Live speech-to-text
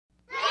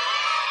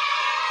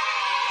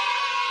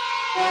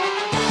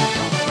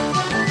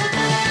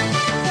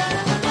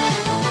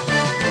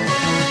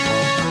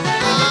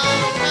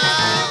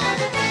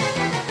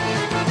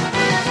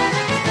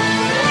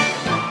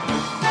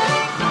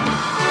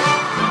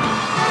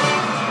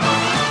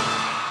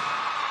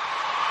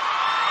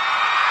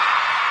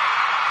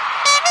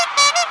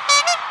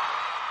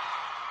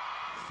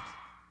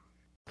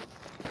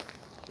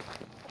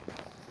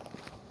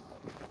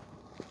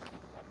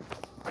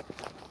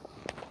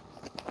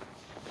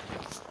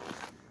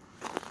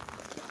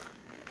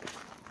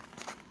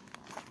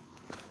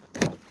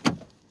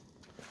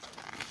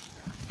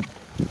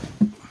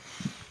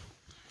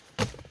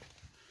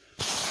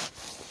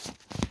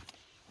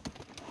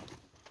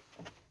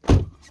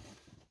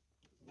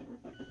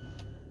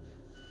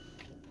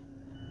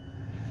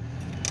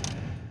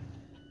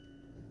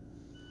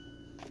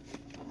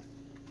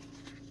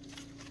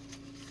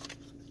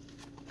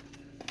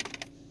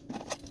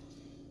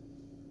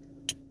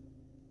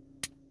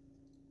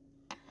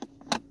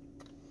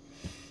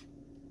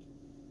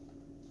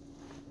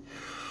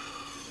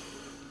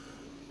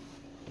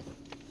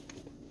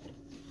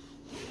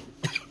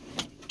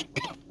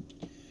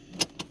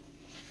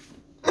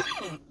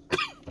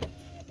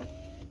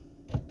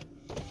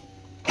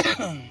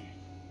So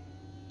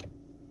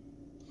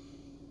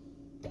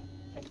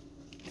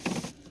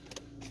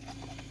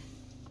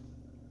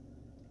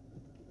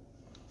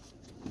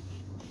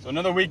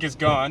another week is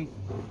gone,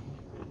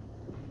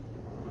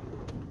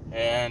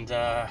 and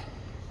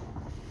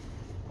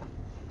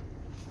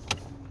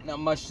not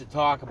much to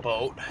talk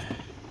about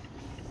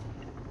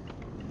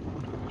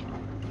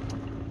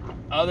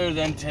other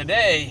than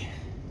today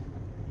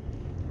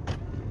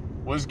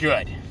was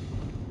good.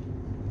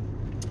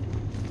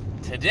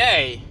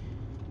 Today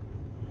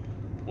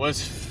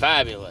was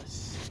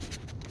fabulous.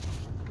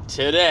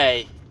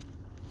 Today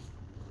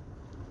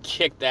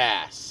kicked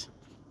ass.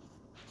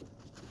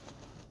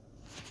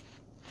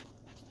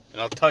 And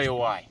I'll tell you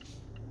why.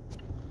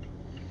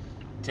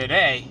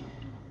 Today,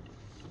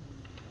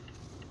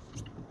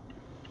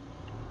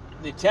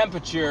 the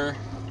temperature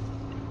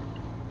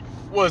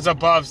was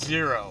above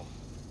zero.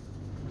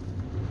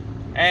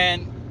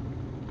 And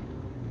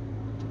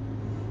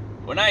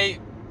when I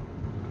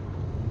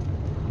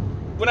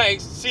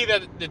see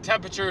that the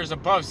temperature is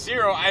above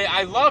zero,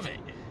 I love it.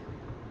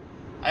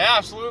 I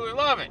absolutely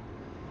love it.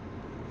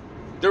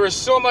 There was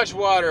so much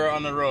water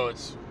on the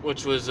roads,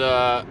 which was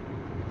all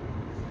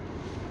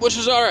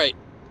right.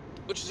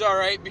 Which is all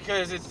right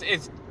because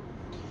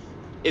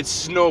it's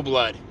snow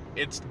blood.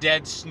 It's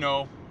dead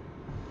snow.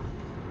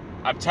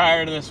 I'm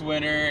tired of this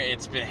winter.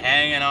 It's been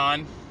hanging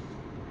on.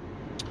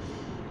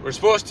 We're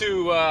supposed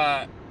to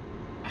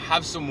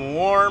have some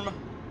warm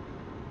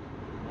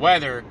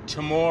weather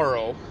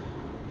tomorrow,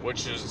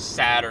 which is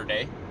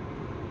Saturday.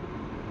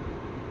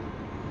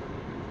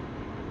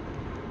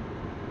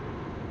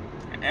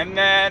 And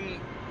then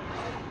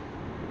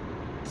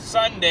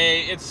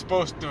Sunday, it's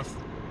supposed to,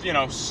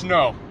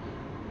 snow.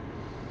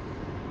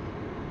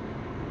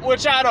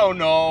 Which I don't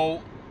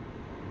know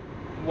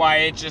why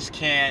it just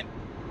can't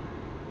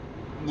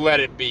let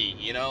it be,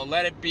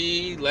 let it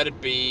be, let it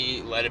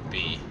be, let it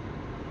be.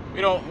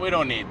 We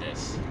don't need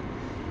this.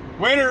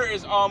 Winter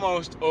is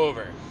almost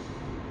over.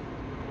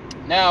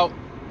 Now,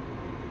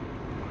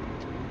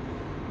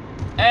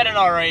 I had an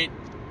alright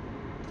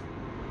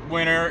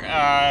winter.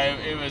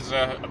 It was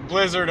a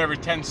blizzard every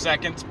 10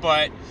 seconds,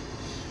 but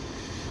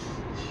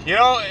we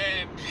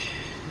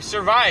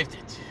survived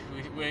it.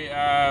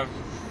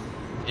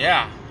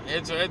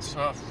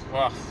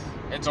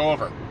 It's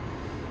over.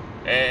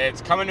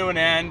 It's coming to an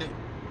end.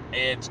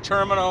 It's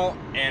terminal,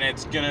 and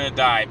it's gonna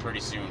die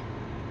pretty soon.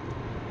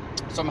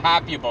 So I'm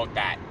happy about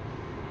that.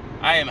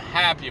 I am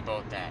happy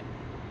about that.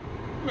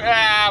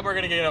 We're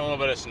gonna get a little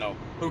bit of snow.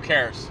 Who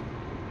cares?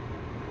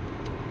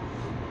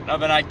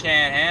 Nothing I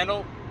can't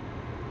handle.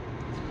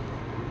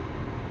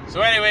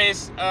 So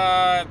anyways,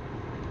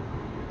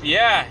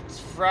 it's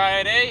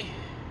Friday.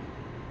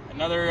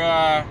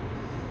 Another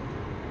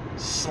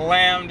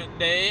slammed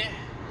day.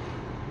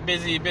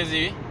 Busy.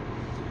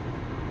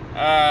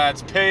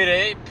 It's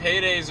payday.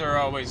 Paydays are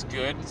always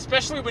good,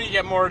 especially when you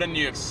get more than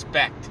you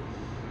expect.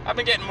 I've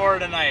been getting more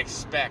than I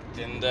expect,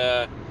 and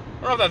I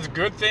don't know if that's a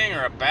good thing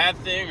or a bad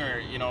thing,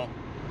 or,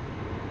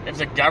 if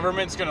the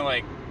government's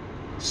gonna,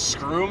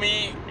 screw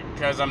me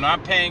because I'm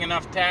not paying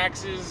enough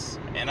taxes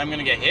and I'm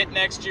gonna get hit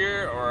next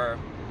year, or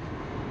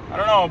I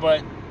don't know,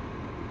 but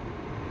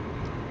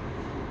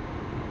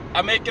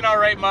I'm making all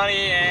right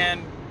money,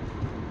 and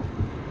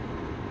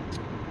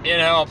it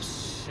helps.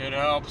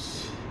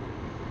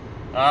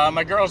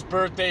 My girl's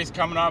birthday's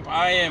coming up.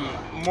 I am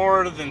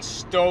more than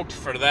stoked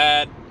for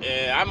that.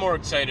 I'm more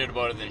excited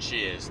about it than she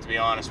is, to be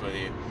honest with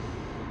you.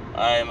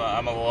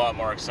 I'm a lot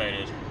more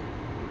excited.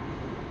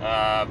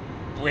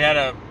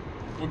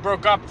 We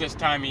broke up this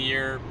time of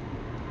year,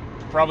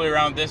 probably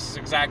around this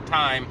exact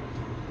time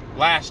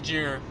last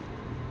year,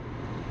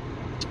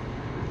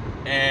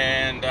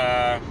 and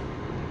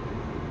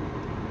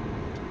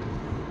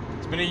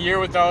it's been a year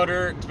without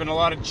her. It's been a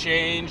lot of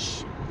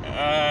change.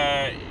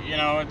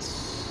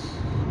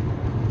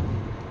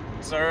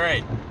 It's all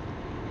right.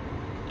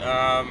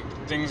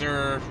 Things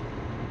are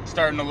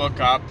starting to look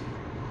up.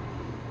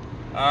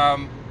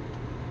 I've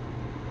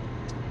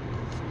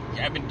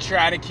been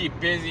trying to keep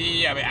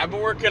busy. I've been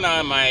working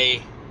on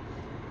my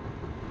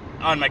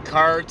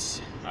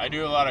cards. I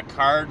do a lot of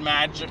card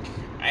magic.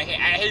 I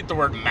hate the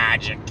word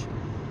magic.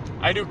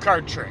 I do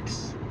card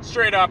tricks.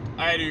 Straight up,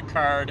 I do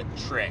card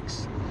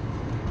tricks.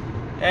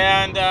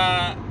 And,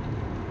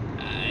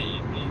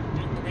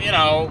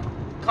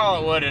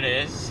 call it what it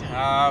is.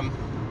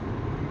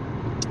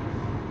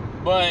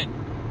 But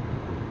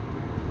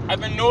I've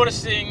been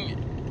noticing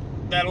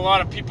that a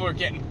lot of people are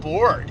getting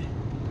bored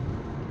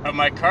of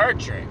my card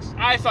tricks.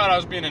 I thought I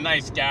was being a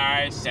nice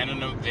guy,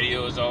 sending them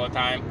videos all the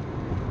time.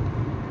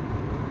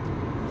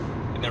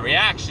 And the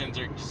reactions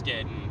are just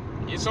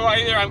so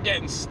either I'm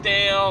getting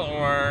stale,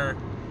 or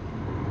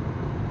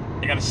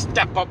I gotta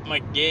step up my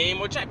game,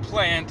 which I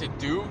plan to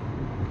do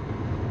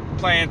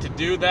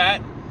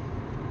that.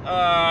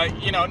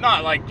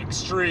 Not like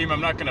extreme.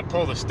 I'm not gonna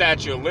pull the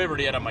Statue of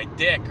Liberty out of my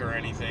dick or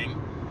anything,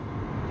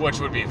 which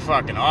would be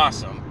fucking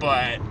awesome,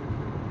 but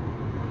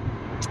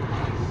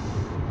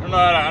I'm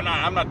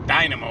not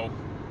Dynamo.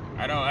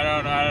 I'm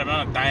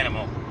not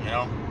Dynamo,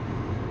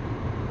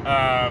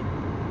 I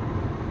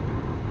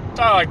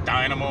like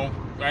Dynamo.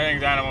 I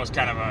think Dynamo's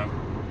kind of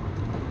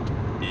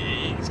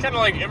he's kind of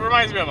like, it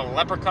reminds me of a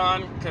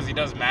leprechaun because he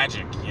does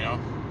magic, you know,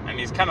 and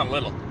he's kind of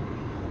little.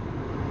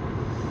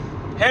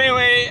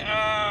 Anyway,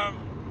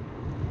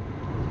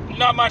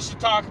 not much to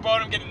talk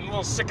about. I'm getting a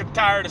little sick and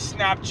tired of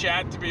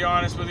Snapchat, to be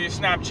honest with you.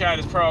 Snapchat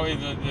is probably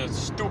the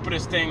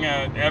stupidest thing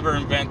ever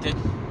invented.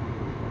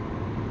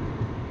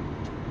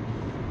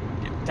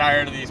 Get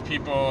tired of these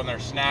people and their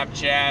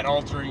Snapchat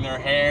altering their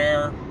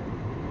hair.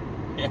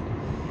 Yeah.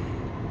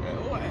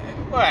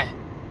 What?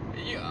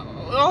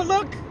 Oh,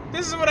 look,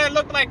 this is what I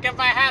look like if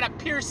I had a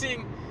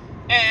piercing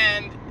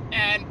and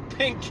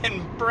pink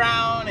and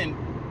brown and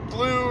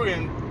blue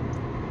and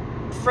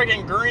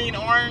friggin' green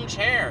orange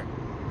hair.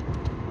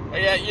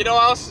 Yeah, you know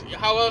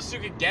how else you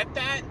could get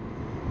that?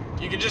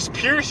 You could just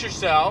pierce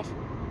yourself,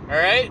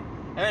 alright?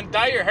 And then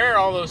dye your hair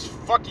all those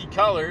fucky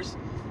colors,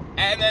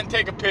 and then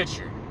take a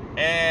picture.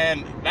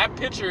 And that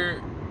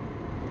picture,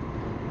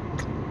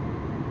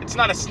 it's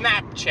not a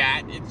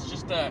Snapchat, it's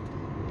just a...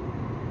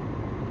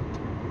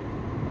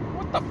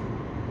 What the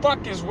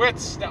fuck is with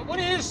Snapchat? What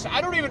is...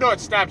 I don't even know what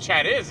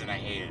Snapchat is, and I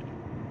hate it.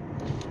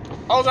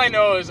 All I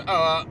know is,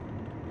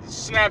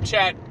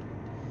 Snapchat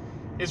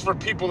is for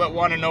people that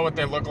want to know what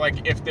they look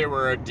like if they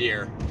were a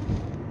deer.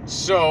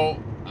 So,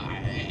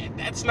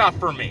 that's not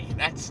for me.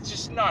 That's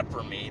just not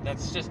for me.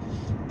 That's just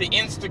the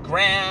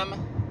Instagram.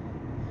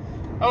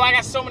 Oh, I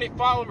got so many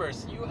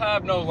followers. You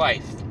have no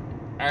life.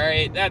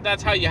 Alright?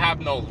 That's how you have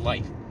no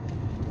life.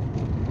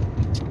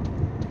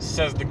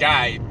 Says the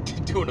guy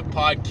doing a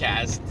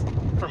podcast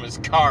from his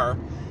car.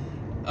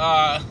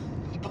 But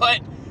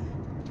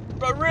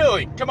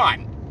really, come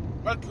on.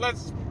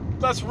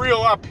 Let's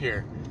reel up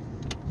here.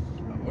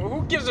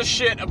 Who gives a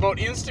shit about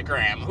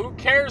Instagram? Who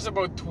cares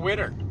about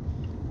Twitter?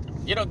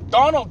 You know,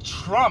 Donald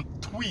Trump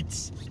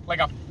tweets like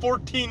a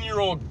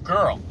 14-year-old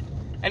girl.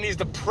 And he's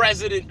the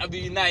president of the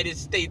United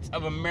States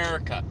of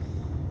America.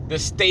 The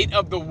state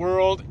of the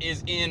world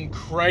is in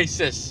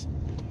crisis.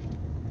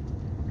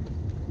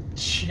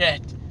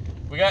 Shit.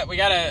 We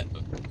gotta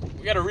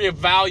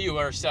reevaluate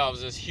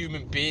ourselves as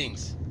human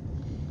beings.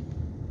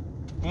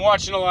 I'm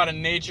watching a lot of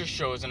nature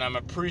shows and I'm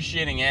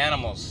appreciating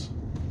animals.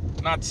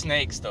 Not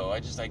snakes though.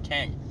 I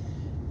can't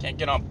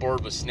get on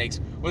board with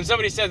snakes. When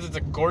somebody says it's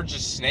a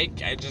gorgeous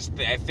snake, I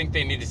think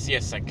they need to see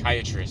a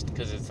psychiatrist,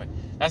 because it's like,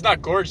 that's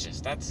not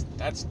gorgeous. That's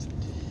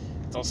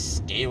it's all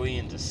scaly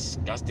and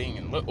disgusting.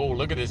 And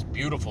look at this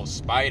beautiful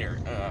spider.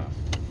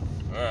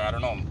 I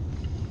don't know.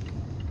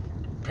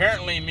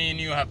 Apparently, me and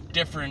you have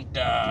different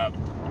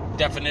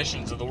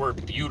definitions of the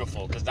word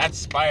beautiful, because that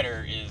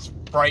spider is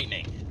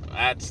frightening.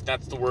 That's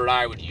the word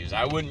I would use.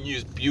 I wouldn't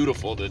use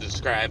beautiful to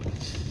describe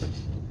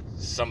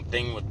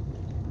something with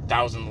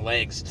 1,000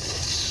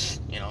 legs,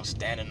 you know,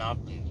 standing up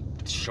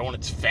and showing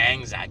its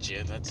fangs at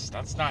you.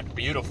 That's not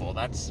beautiful.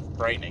 That's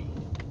frightening.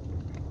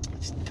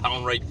 It's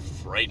downright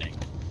frightening.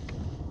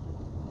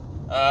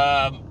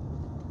 Yeah,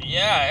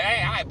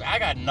 I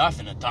got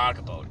nothing to talk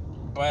about,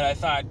 but I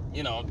thought,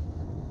 you know,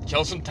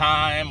 kill some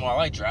time while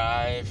I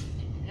drive,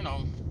 you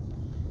know,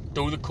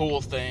 do the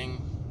cool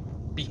thing,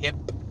 be hip,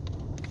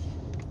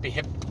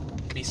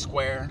 be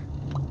square,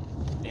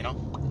 you know.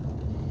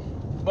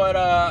 But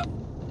I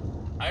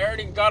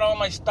already got all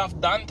my stuff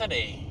done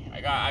today.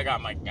 I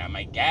got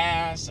my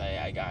gas.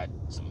 I got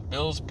some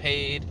bills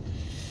paid.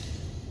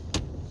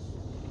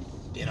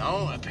 You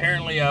know,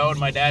 apparently I owed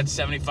my dad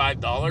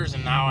 $75,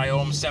 and now I owe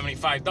him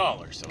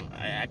 $75. So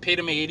I paid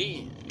him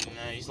 $80,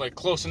 and he's like,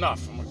 close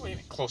enough. I'm like, what do you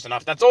mean, close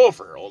enough? That's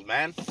over, old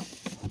man.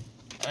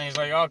 And he's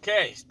like,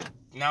 okay,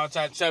 now it's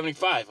at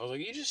 75. I was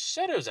like, you just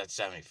said it was at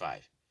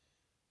 75.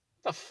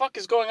 What the fuck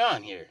is going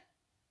on here?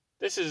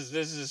 This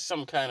is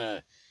some kind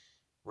of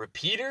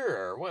repeater,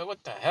 or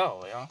what the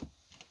hell, you know?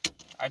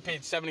 I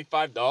paid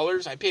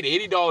 $75. I paid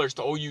 $80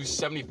 to owe you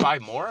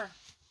 75 more?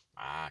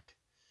 Fuck.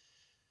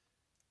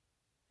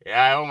 Yeah,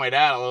 I owe my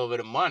dad a little bit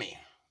of money.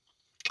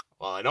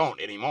 Well, I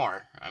don't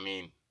anymore. I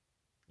mean,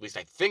 at least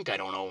I think I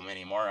don't owe him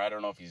anymore. I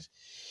don't know if he's...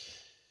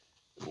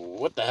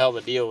 What the hell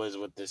the deal is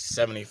with this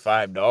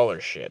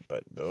 $75 shit,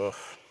 but... Ugh.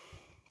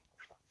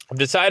 I've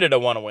decided I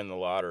want to win the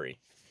lottery.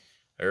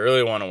 I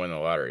really want to win the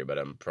lottery, but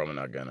I'm probably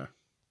not gonna.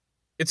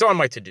 It's on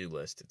my to-do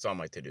list.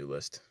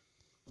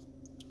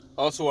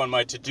 Also on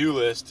my to-do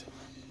list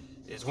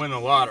is win the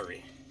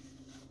lottery.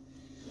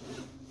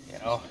 You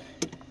know?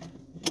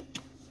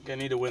 I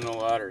need to win the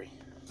lottery.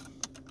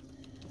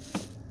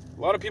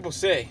 A lot of people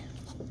say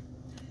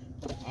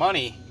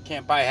money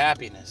can't buy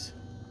happiness.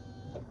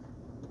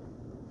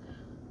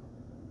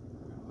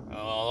 Well,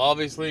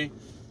 obviously,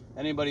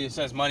 anybody who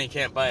says money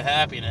can't buy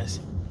happiness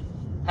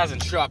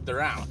hasn't shopped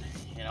around,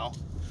 you know?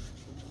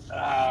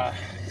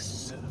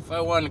 If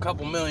I won a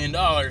couple $1 million,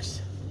 I'd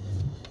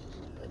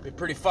be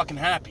pretty fucking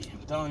happy.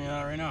 I'm telling you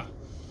that right now.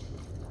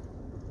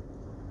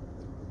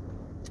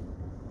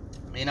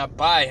 May not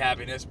buy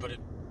happiness, but it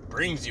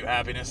brings you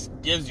happiness,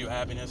 gives you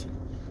happiness.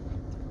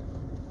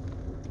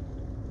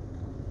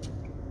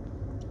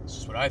 That's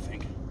just what I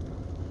think.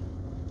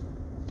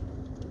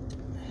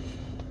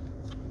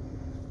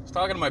 was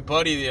talking to my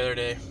buddy the other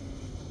day,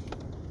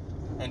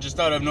 and just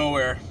out of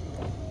nowhere,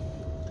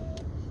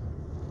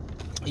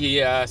 he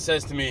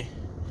says to me,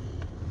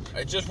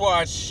 I just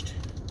watched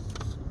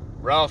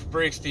Ralph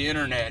Breaks the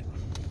Internet,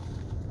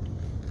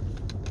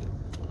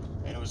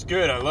 and it was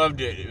good. I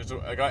loved it.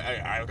 I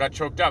got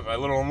choked up. I got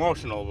a little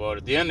emotional about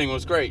it. The ending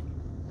was great.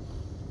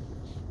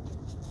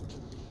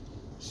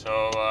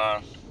 So,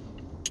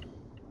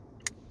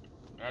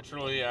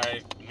 naturally, I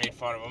made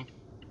fun of him.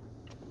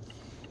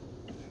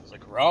 I was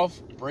like,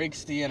 Ralph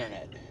Breaks the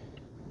Internet.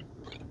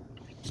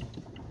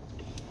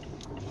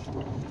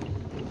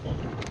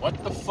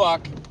 What the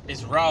fuck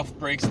is Ralph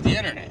Breaks the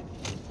Internet?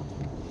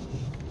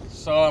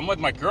 So I'm with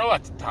my girl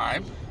at the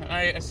time, and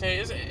I say,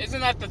 isn't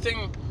that the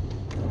thing?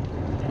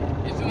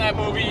 Isn't that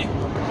movie?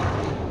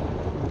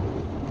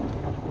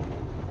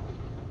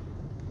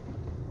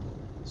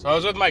 So I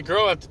was with my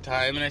girl at the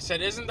time, and I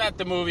said, isn't that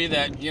the movie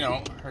that, you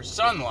know, her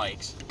son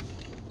likes?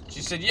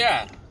 She said,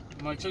 yeah.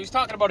 I'm like, so he's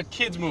talking about a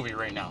kid's movie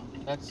right now.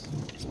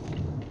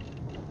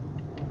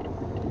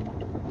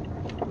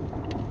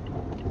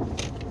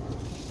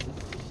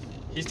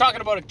 He's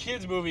talking about a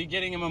kid's movie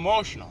getting him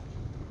emotional.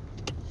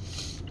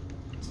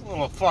 It's a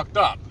little fucked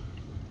up.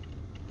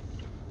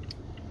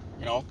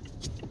 You know,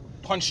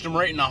 punched him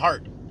right in the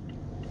heart.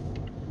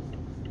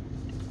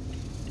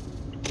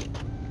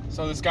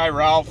 So this guy,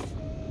 Ralph,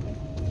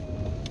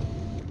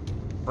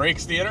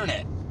 breaks the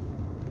internet.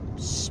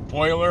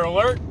 Spoiler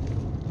alert,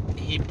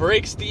 he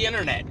breaks the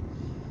internet.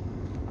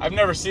 I've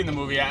never seen the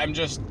movie. I'm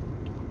just,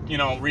 you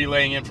know,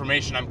 relaying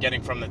information I'm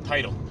getting from the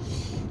title.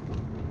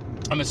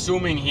 I'm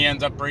assuming he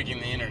ends up breaking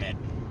the internet.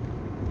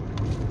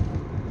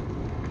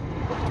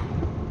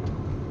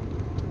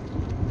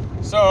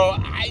 So,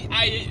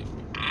 I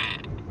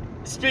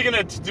speaking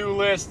of to-do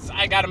lists,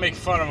 I gotta make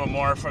fun of him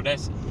more for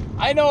this.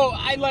 I know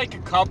I like a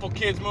couple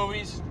kids'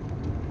 movies.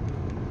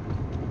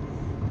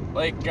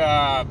 Like,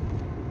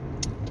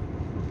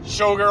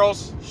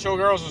 Showgirls.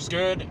 Showgirls was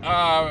good.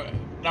 No,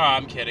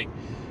 I'm kidding.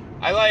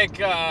 I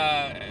like,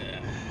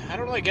 I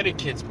don't like any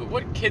kids movie.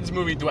 What kids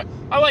movie do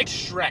I like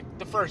Shrek,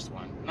 the first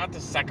one. Not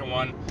the second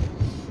one.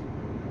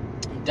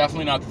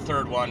 Definitely not the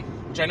third one,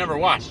 which I never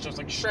watched. I was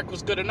like, Shrek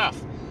was good enough.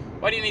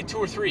 Why do you need 2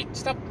 or 3?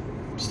 Stop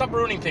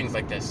ruining things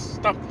like this.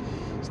 Stop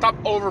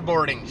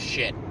overboarding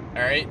shit,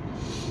 alright?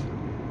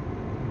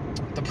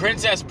 The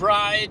Princess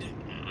Bride,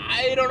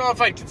 I don't know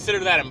if I'd consider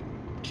that a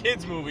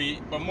kids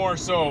movie, but more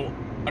so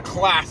a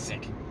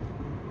classic.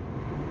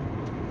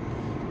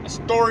 A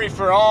story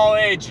for all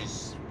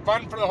ages.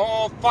 Fun for the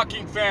whole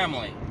fucking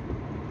family.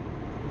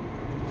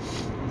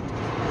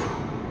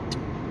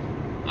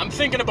 I'm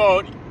thinking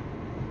about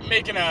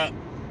making a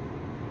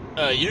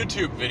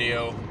YouTube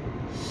video,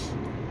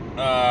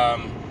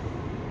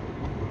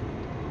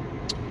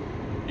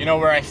 you know,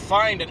 where I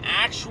find an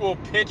actual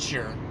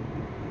picture.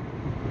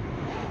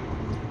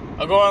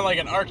 I'll go on like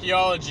an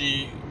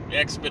archaeology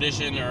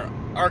expedition or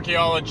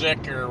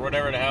archaeologic or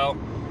whatever the hell.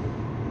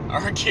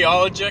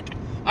 Archaeologic?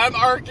 I'm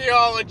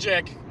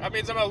archaeologic. That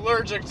means I'm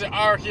allergic to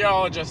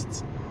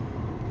archaeologists.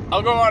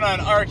 I'll go on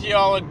an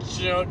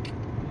archaeologic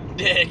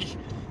dig.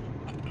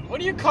 What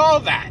do you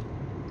call that?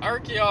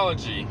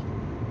 Archaeology.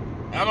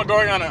 I'm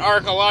going on an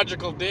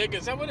archaeological dig.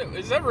 Is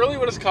that really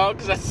what it's called?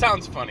 Because that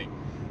sounds funny.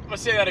 I'm gonna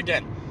say that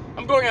again.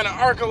 I'm going on an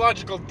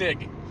archaeological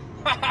dig.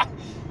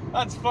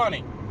 That's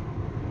funny.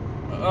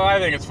 Oh, I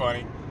think it's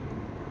funny.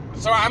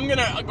 So I'm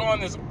gonna go on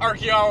this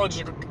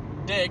archaeological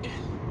dig.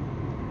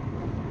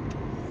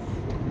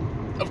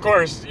 Of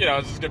course, you know,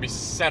 it's gonna be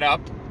set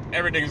up.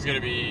 Everything's gonna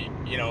be,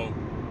 you know,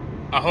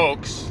 a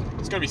hoax.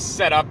 It's gonna be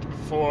set up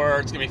for.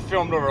 It's gonna be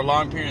filmed over a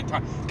long period of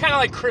time, kind of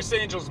like Chris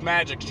Angel's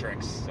magic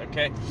tricks.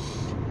 Okay,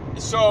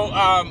 so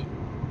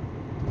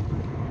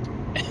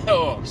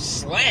oh,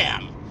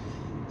 slam.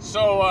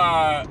 So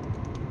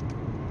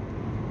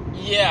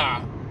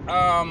yeah,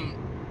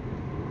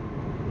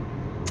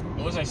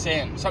 what was I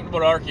saying? Something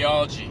about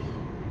archaeology.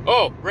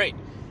 Oh, right.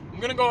 I'm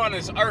gonna go on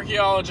this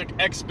archaeologic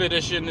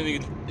expedition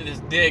in this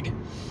dig,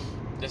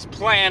 this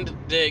planned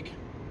dig,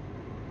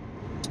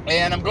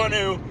 and I'm going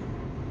to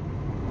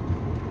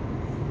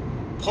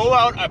pull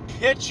out a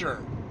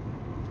picture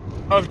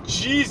of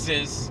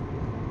Jesus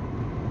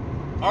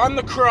on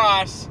the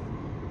cross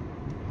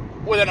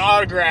with an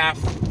autograph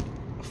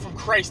from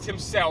Christ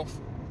himself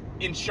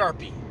in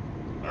Sharpie.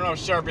 I don't know if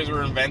Sharpies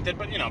were invented,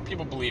 but, you know,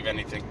 people believe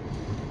anything.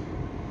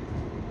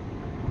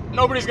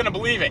 Nobody's going to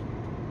believe it.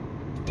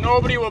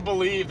 Nobody will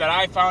believe that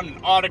I found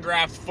an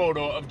autographed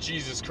photo of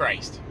Jesus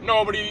Christ.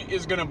 Nobody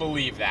is going to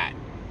believe that.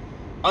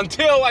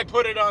 Until I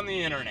put it on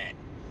the internet.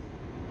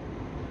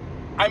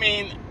 I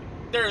mean,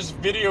 there's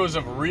videos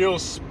of real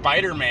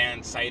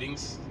Spider-Man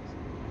sightings.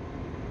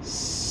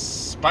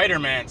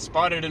 Spider-Man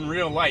spotted in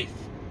real life.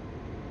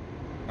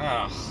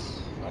 Ugh,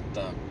 what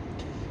the...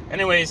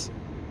 Anyways,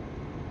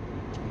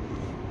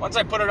 once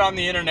I put it on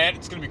the internet,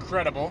 it's going to be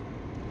credible.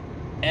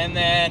 And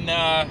then,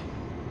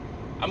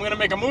 I'm going to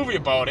make a movie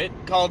about it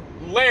called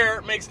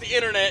Lair Makes the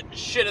Internet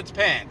Shit Its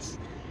Pants.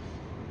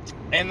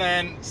 And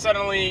then,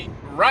 suddenly,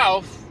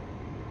 Ralph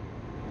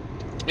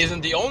isn't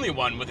the only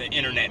one with an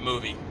internet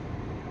movie.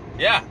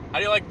 Yeah, how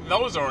do you like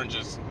those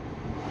oranges?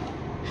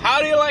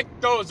 How do you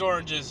like those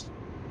oranges,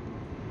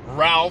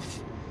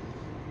 Ralph?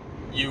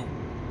 You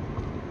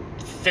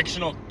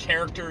fictional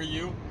character,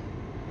 you.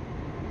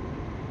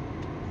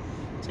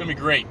 It's gonna be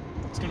great.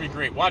 It's gonna be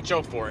great. Watch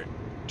out for it.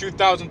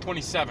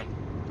 2027.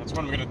 That's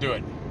when I'm gonna do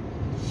it.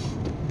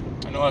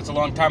 I know that's a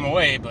long time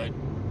away, but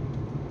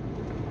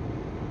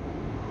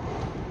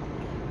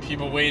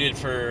people waited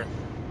for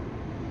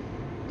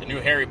the new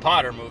Harry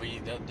Potter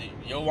movie.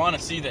 You'll want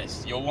to see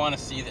this. You'll want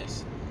to see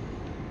this.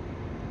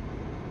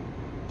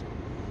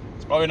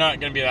 It's probably not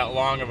going to be that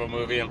long of a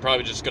movie. I'm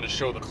probably just going to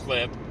show the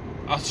clip.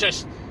 I'll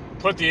just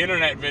put the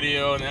internet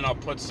video and then I'll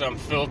put some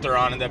filter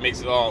on it that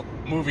makes it all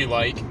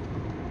movie-like.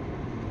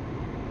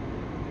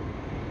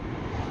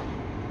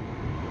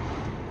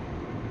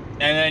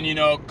 And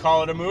then,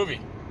 call it a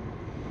movie.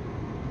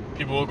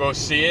 People will go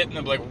see it and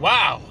they'll be like,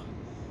 wow,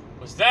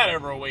 was that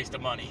ever a waste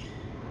of money?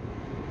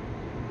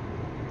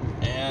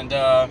 And,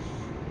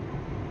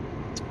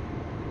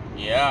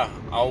 yeah,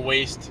 I'll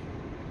waste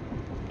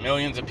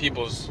millions of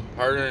people's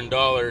hard-earned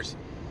dollars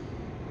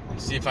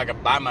and see if I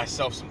can buy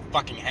myself some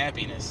fucking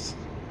happiness.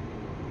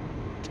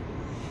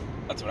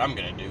 That's what I'm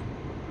gonna do.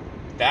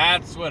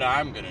 That's what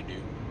I'm gonna do.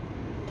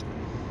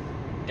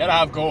 Gotta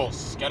have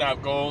goals. Gotta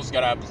have goals.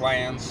 Gotta have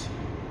plans.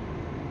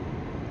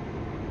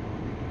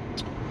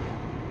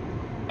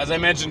 As I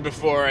mentioned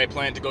before, I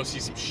plan to go see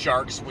some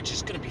sharks, which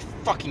is going to be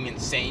fucking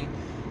insane.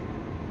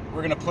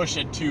 We're going to push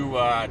it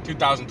to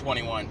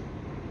 2021.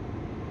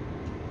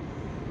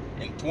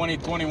 In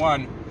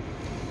 2021,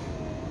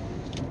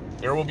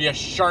 there will be a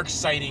shark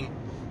sighting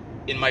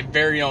in my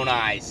very own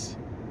eyes.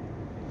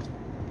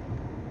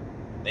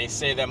 They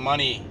say that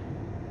money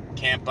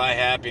can't buy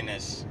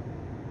happiness.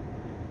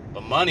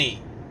 But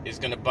money is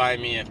going to buy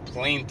me a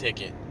plane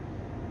ticket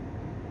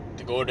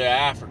to go to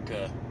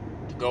Africa,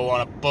 to go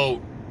on a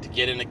boat, to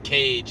get in a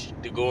cage,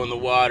 to go in the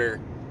water,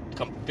 to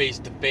come face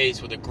to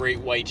face with a great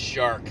white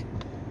shark.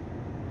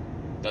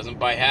 Doesn't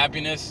buy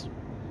happiness?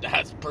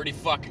 That's pretty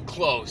fucking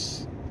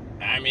close.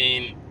 I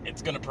mean,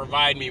 it's going to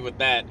provide me with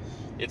that.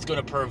 It's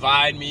going to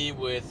provide me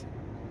with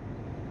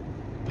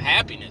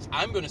happiness.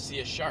 I'm going to see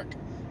a shark.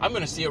 I'm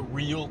going to see a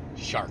real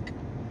shark.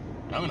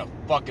 And I'm going to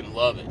fucking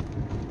love it.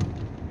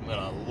 I'm going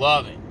to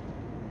love it.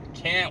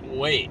 Can't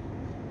wait.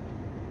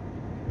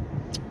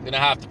 I'm going to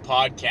have to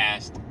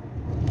podcast.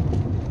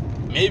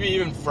 Maybe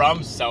even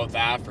from South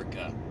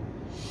Africa.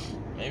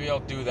 Maybe I'll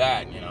do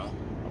that, I'll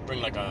bring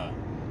like I'll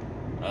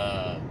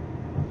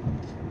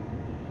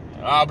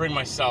bring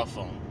my cell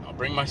phone. I'll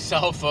bring my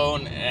cell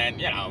phone and,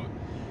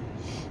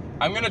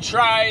 I'm going to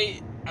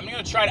try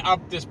to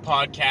up this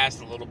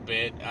podcast a little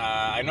bit.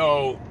 I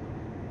know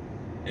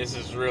this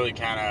is really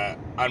kind of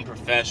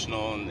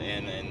unprofessional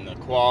and the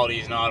quality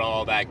is not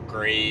all that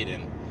great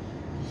and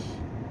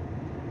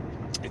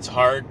it's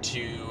hard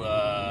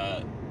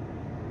to,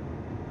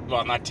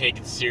 not take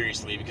it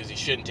seriously because you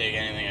shouldn't take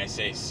anything I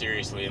say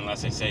seriously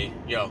unless I say,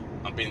 yo,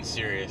 I'm being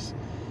serious.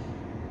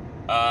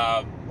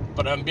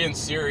 But I'm being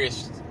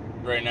serious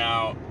right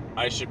now.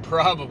 I should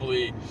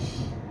probably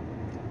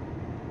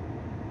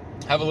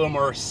have a little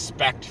more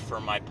respect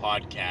for my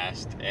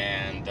podcast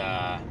and,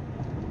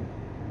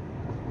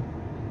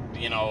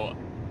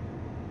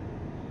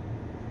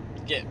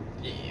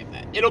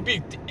 it'll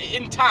be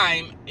in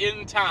time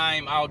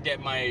I'll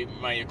get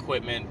my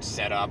equipment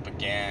set up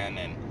again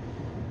and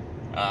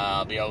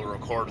I'll be able to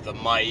record with a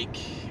mic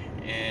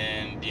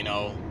and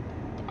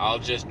I'll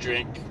just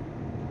drink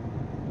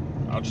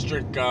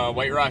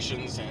White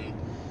Russians and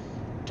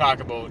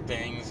talk about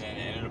things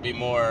and it'll be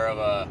more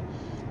of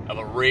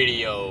a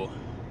radio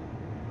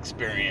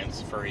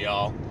experience for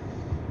y'all.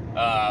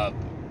 I'll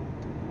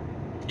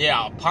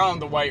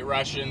pound the White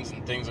Russians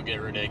and things will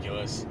get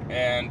ridiculous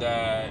and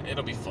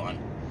it'll be fun.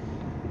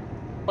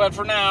 But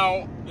for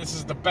now, this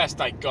is the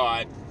best I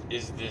got,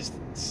 is this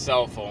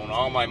cell phone.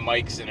 All my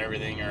mics and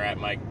everything are at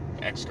my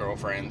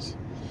ex-girlfriend's.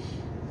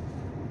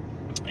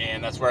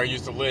 And that's where I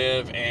used to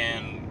live,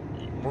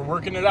 and we're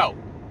working it out.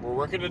 We're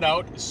working it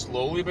out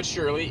slowly but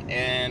surely,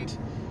 and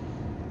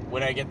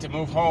when I get to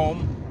move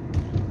home,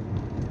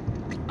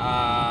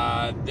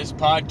 this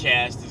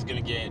podcast is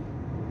going to get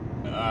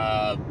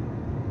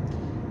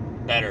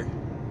better.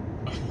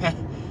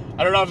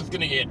 I don't know if it's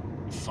going to get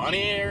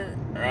funnier.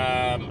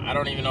 I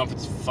don't even know if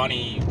it's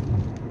funny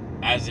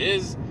as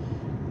is,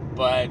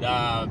 but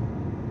I've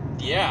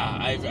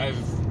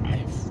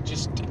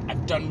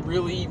done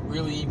really,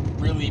 really,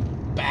 really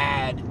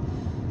bad.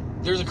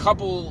 There's a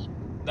couple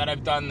that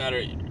I've done that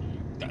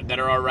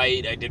are all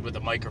right. I did with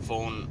a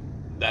microphone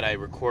that I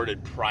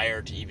recorded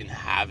prior to even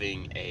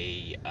having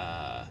a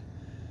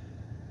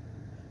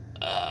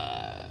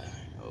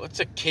what's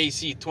a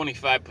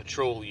KC-25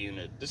 patrol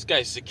unit? This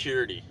guy's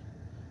security.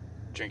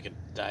 Drinking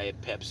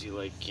Diet Pepsi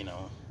like,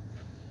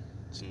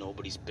 it's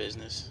nobody's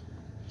business.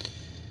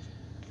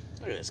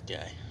 Look at this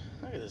guy.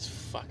 Look at this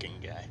fucking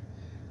guy.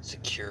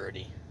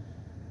 Security.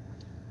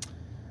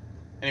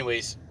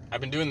 Anyways,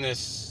 I've been doing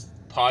this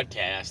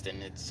podcast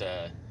and it's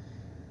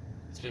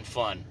been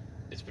fun.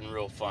 It's been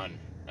real fun.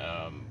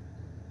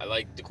 I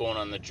like going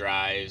on the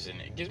drives, and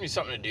it gives me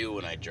something to do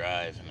when I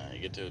drive, and I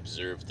get to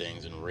observe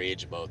things and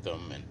rage about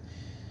them, and,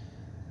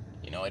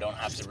 you know, I don't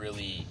have to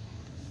really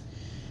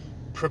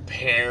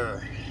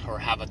prepare or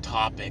have a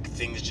topic.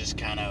 Things just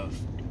kind of,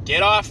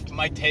 get off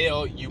my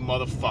tail, you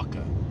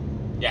motherfucker.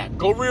 Yeah,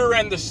 go rear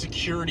end the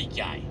security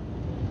guy.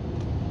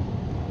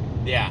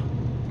 Yeah,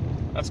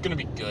 that's gonna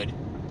be good.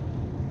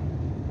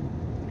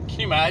 Can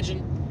you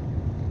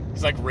imagine?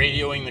 He's like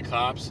radioing the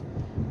cops.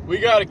 We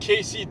got a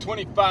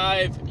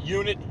KC-25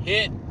 unit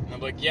hit. And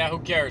I'm like, yeah, who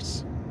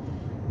cares?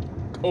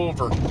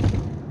 Over.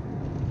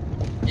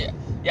 Yeah,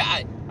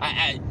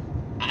 I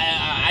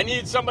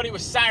need somebody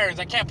with sirens.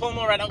 I can't pull them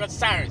over. I don't got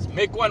sirens.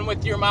 Make one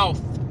with your mouth.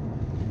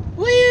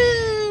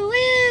 Woo,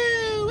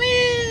 woo,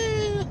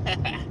 woo.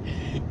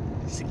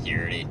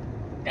 Security.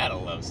 Gotta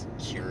love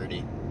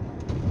security.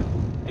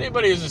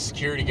 Anybody who's a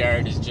security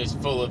guard is just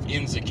full of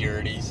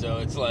insecurity. So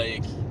it's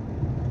like,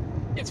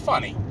 it's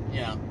funny,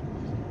 you know.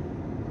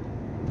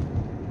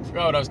 I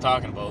forgot what I was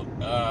talking about.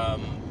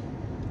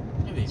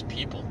 Look at these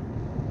people.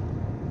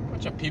 A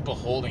bunch of people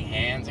holding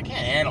hands. I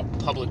can't handle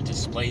public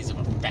displays of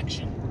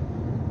affection.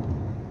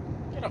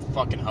 Get a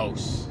fucking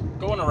house.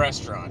 Go in a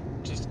restaurant.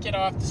 Just get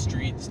off the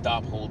street and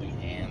stop holding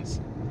hands.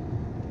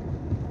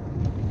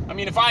 I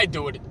mean, if I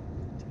do it,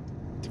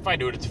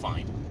 it's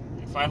fine.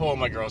 If I hold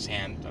my girl's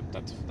hand,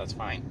 that's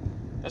fine.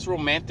 That's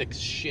romantic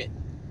shit.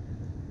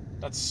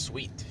 That's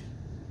sweet.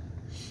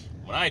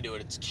 When I do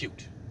it, it's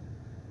cute.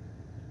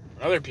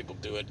 When other people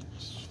do it,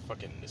 it's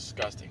fucking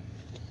disgusting.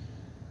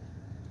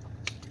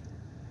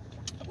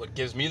 What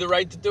gives me the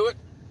right to do it?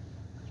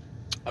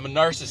 I'm a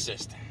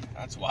narcissist.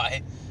 That's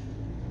why.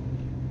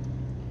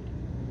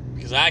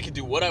 Because I can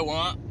do what I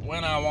want,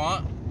 when I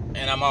want,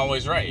 and I'm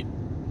always right.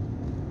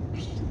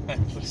 At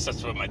least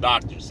that's what my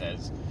doctor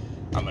says.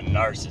 I'm a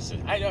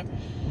narcissist.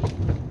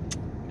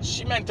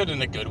 She meant it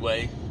in a good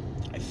way,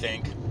 I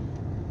think.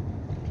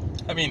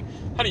 I mean,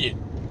 how do you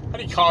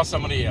call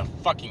somebody a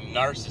fucking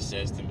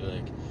narcissist and be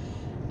like,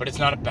 but it's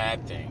not a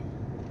bad thing?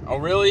 Oh,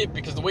 really?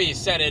 Because the way you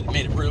said it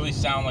made it really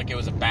sound like it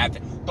was a bad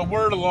thing. The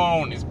word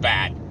alone is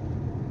bad.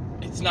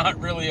 It's not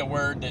really a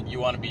word that you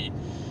want to be,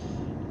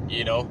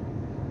 you know.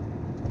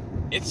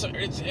 It's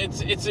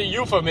a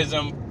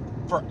euphemism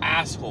for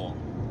asshole.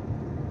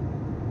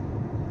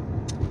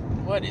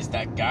 What is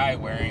that guy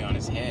wearing on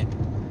his head?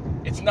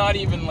 It's not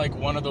even like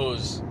one of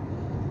those,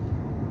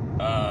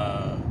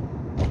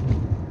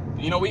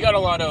 you know, we got a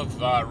lot of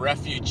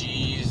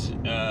refugees,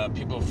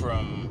 people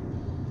from,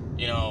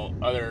 you know,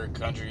 other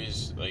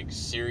countries like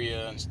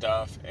Syria and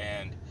stuff,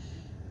 and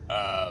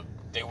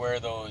they wear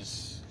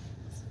those,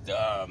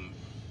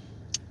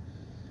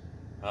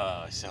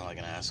 I sound like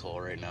an asshole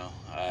right now.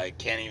 I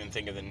can't even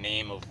think of the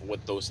name of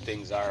what those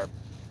things are.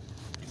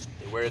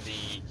 They wear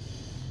the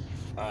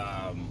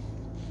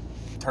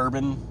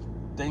turban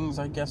things,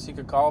 I guess you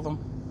could call them.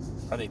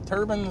 Are they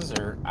turbans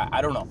or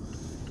I don't know,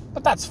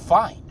 but that's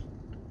fine,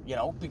 you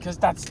know, because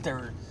that's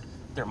they're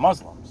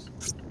Muslims,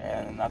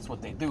 and that's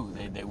what they do.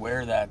 They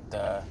wear that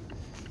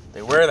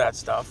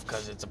stuff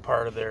because it's a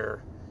part of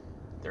their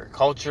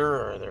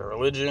culture or their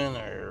religion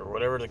or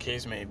whatever the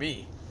case may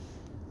be.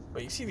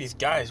 But you see these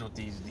guys with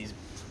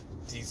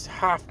these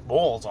half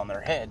bowls on their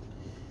head,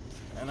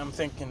 and I'm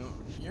thinking,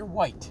 you're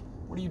white.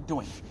 What are you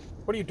doing?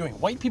 What are you doing?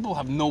 White people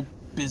have no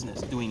business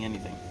doing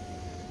anything.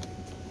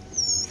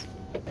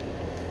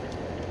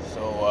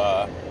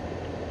 So,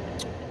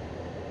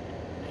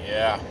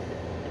 yeah.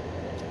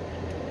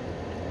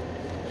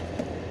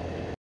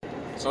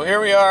 So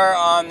here we are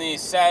on the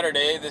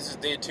Saturday. This is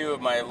day 2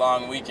 of my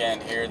long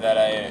weekend here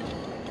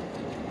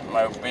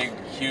my big,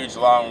 huge,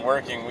 long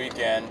working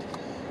weekend.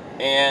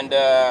 And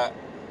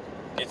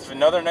it's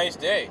another nice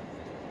day.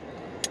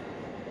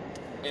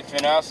 It's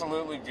been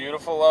absolutely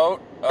beautiful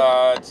out.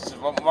 It's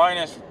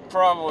minus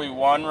probably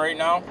 1 right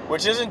now,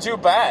 which isn't too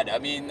bad. I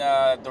mean,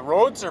 the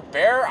roads are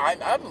bare.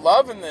 I'm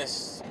loving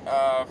this.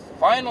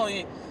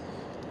 Finally,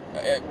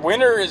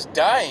 winter is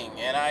dying,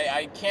 and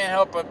I can't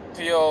help but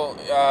feel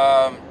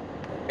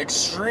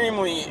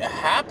extremely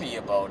happy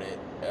about it.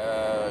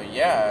 I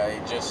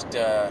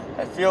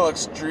feel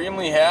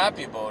extremely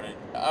happy about it.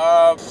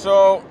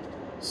 So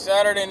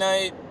Saturday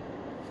night,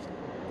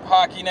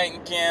 hockey night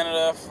in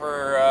Canada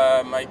for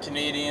my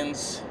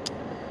Canadians.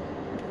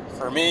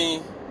 For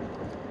me,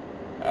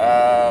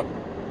 my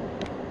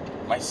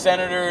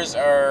Senators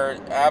are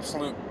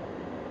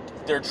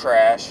they're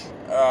trash.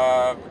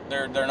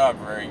 They're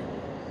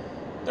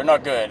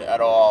not good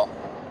at all,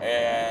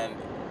 and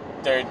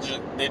they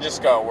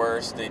just got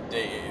worse. They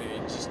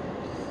just,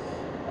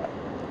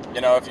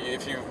 you know,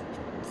 if you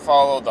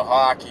followed the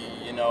hockey,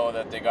 you know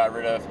that they got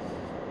rid of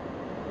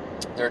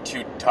their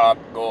 2 top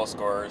goal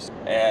scorers,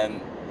 and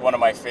one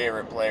of my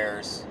favorite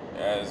players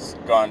has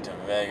gone to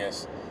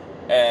Vegas.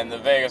 And the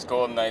Vegas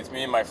Golden Knights,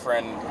 me and my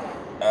friend,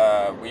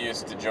 we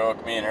used to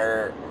joke, me and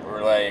her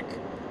were like,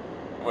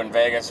 when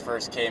Vegas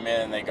first came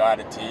in and they got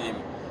a team,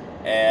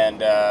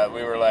 and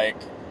we were like,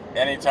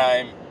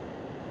 anytime,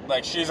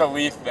 like, she's a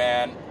Leaf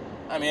fan.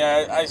 I mean,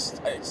 I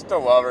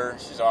still love her.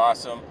 She's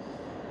awesome.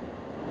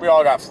 we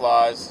all got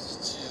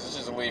flaws.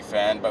 She's a Leaf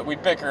fan, but we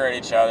bicker at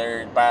each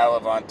other. Battle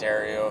of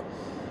Ontario,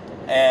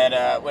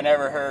 and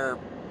whenever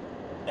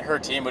her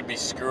team would be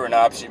screwing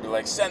up, she'd be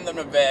like, send them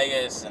to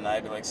Vegas, and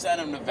I'd be like, send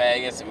them to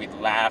Vegas, and we'd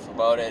laugh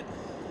about it.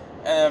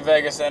 And then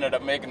Vegas ended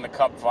up making the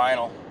Cup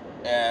final,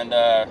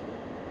 and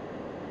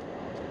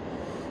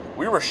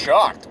we were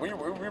shocked. We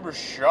were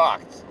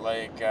shocked.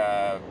 Like,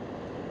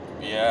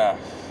 yeah,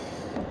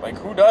 like,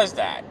 who does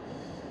that?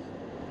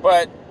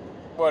 But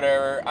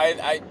whatever.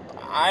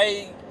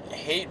 I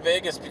hate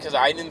Vegas because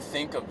I didn't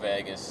think of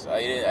Vegas. I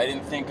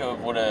didn't think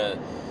of what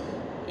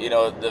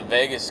the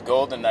Vegas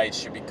Golden Knights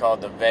should be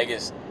called the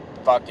Vegas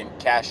fucking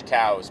Cash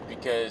Cows,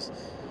 because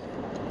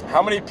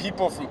how many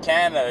people from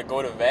Canada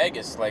go to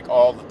Vegas like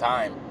all the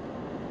time?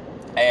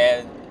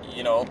 And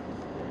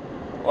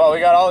well,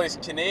 we got all these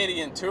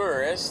Canadian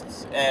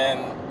tourists,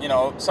 and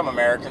some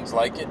Americans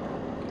like it.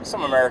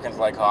 Some Americans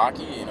like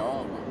hockey,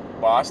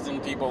 Boston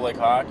people like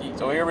hockey.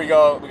 So here we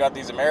go. We got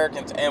these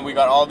Americans, and we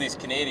got all these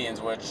Canadians,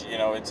 which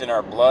it's in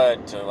our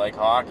blood to like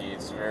hockey.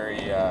 It's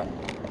very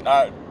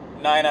not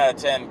 9 out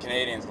of 10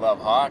 Canadians love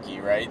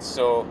hockey, right?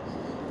 So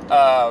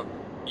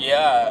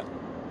yeah,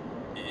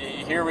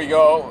 here we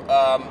go.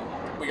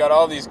 We got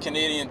all these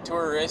Canadian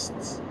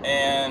tourists,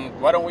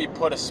 and why don't we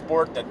put a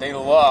sport that they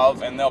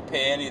love and they'll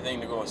pay anything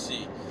to go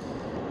see?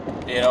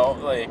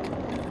 Like,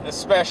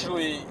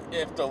 especially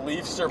if the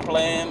Leafs are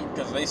playing,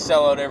 because they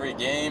sell out every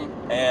game,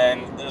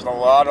 and there's a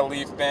lot of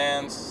Leaf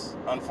fans,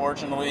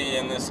 unfortunately,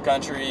 in this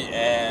country,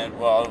 and,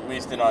 well, at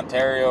least in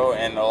Ontario,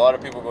 and a lot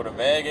of people go to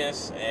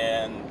Vegas,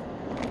 and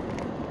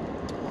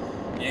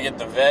you get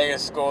the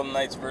Vegas Golden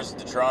Knights versus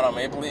the Toronto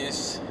Maple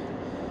Leafs.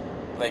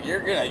 Like,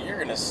 you're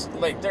gonna,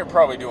 like, they're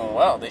probably doing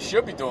well. They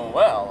should be doing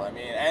well. I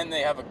mean, and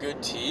they have a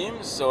good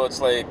team, so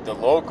it's like the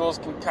locals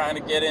can kind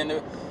of get into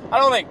it. I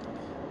don't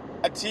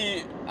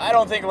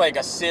think like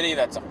a city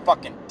that's a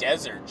fucking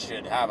desert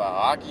should have a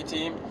hockey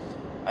team.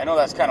 I know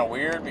that's kind of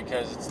weird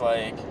because it's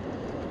like,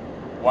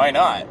 why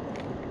not?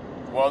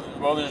 Well,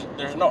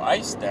 there's no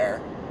ice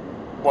there.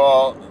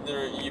 Well,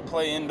 you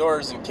play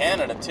indoors in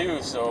Canada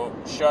too, so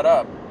shut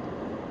up.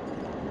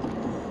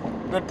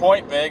 Good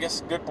point,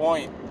 Vegas. Good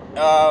point.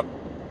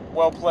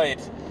 Well played.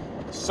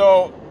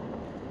 So,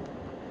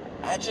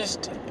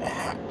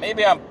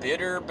 maybe I'm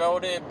bitter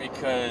about it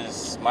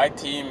because my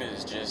team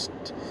is just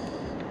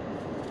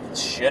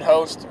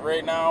shithoused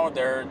right now.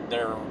 They're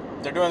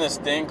doing this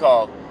thing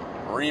called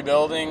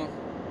rebuilding,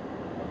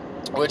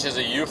 which is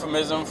a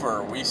euphemism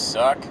for we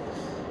suck.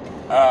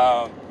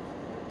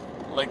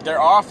 Like, they're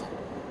awful.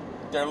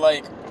 They're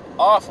like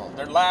awful.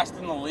 They're last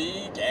in the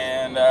league,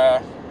 and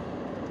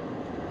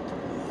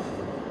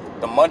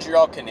the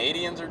Montreal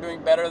Canadiens are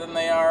doing better than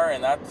they are,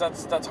 and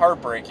that's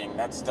heartbreaking.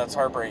 That's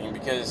heartbreaking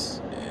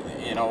because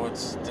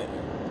it's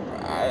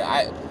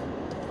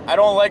I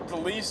don't like the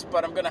Leafs,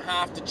 but I'm gonna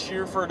have to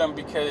cheer for them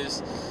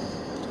because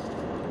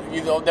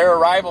they're a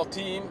rival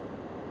team,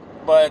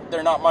 but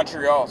they're not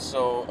Montreal.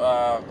 So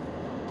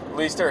at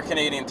least they're a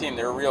Canadian team.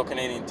 They're a real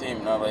Canadian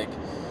team, not like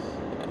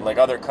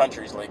other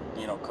countries like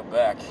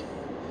Quebec.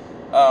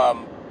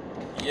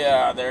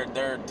 Yeah,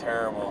 they're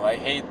terrible. I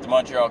hate the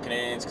Montreal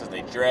Canadiens because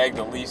they drag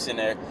the Leafs in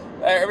there.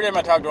 Every time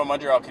I talk to a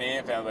Montreal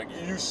Canadian fan, I'm like,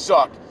 you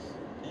suck.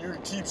 Your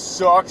team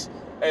sucks,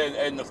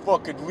 and the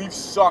fucking Leafs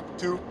suck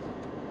too.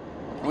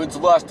 When's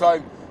the last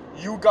time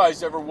you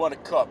guys ever won a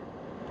cup?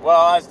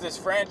 Well, as this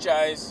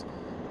franchise,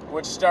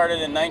 which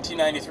started in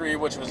 1993,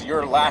 which was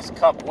your last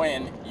cup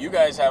win, you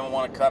guys haven't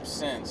won a cup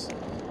since.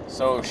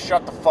 So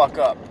shut the fuck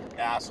up,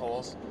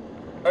 assholes.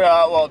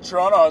 Yeah, well,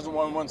 Toronto hasn't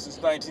won one since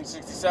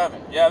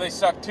 1967. Yeah, they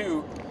suck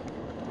too.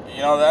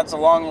 That's a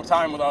long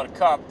time without a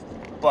cup.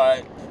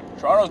 But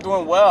Toronto's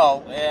doing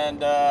well,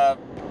 and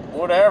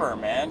whatever,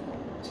 man.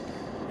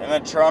 And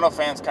then Toronto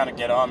fans kind of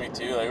get on me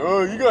too. Like,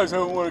 oh, you guys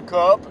haven't won a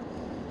cup.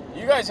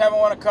 You guys haven't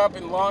won a cup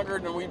in longer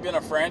than we've been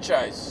a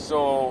franchise.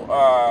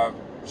 So,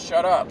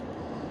 shut up.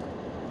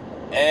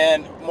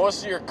 And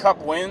most of your cup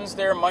wins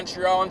there,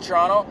 Montreal and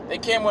Toronto, they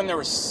came when there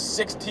were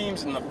 6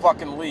 teams in the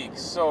fucking league.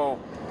 So,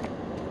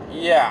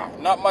 yeah,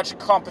 not much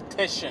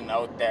competition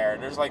out there.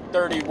 There's like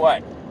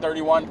 31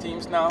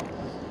 teams now?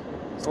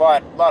 It's a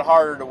lot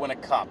harder to win a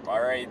cup,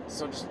 alright?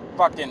 So just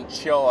fucking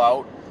chill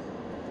out.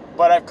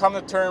 But I've come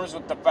to terms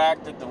with the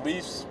fact that the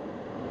Leafs,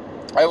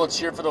 I will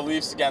cheer for the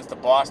Leafs against the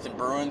Boston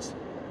Bruins.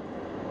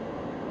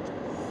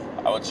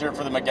 I will cheer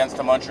for them against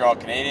the Montreal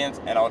Canadiens,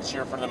 and I will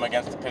cheer for them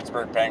against the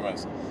Pittsburgh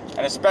Penguins.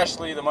 And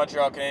especially the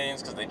Montreal Canadiens,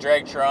 because they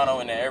drag Toronto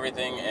into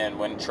everything, and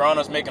when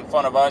Toronto's making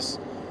fun of us,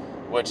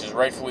 which is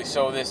rightfully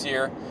so this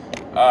year,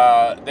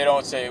 they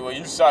don't say, well,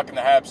 you suck and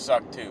the Habs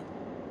suck too.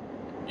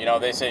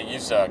 They say, you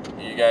suck.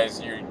 You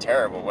guys, you're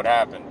terrible. What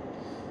happened?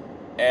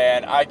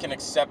 And I can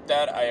accept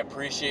that. I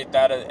appreciate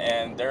that.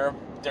 And they're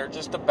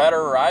just a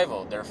better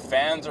rival. Their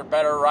fans are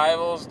better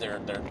rivals. Their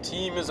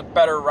team is a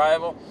better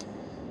rival.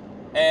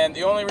 And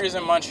the only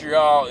reason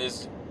Montreal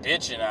is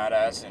bitching at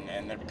us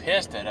and they're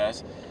pissed at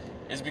us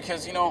is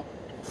because,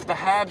 the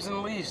Habs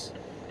and Leafs.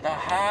 The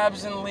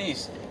Habs and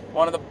Leafs,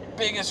 one of the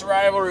biggest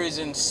rivalries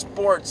in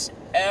sports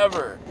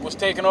ever, was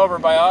taken over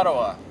by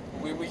Ottawa.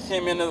 we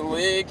came into the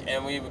league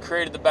and we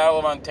created the Battle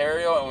of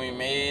Ontario, and we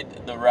made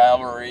the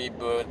rivalry,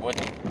 but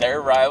with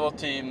their rival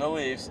team, the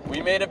Leafs,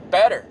 we made it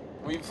better.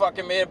 We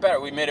fucking made it better.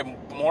 We made it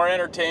more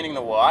entertaining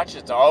to watch.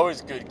 It's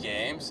always good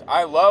games.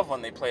 I love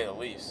when they play the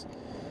Leafs.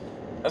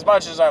 As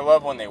much as I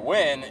love when they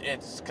win,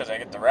 it's because I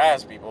get to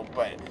razz people.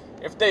 But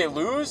if they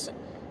lose,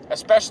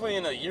 especially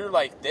in a year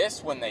like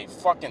this when they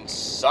fucking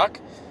suck,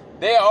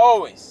 they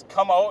always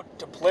come out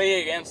to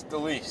play against the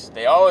Leafs.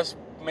 They always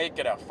make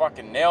it a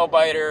fucking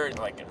nail-biter,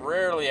 like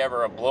rarely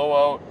ever a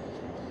blowout.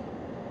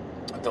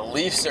 The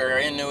Leafs are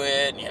into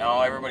it, you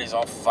know, everybody's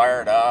all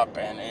fired up,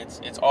 and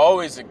it's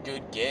always a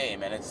good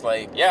game. And it's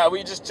like, yeah,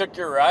 we just took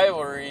your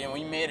rivalry and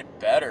we made it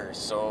better,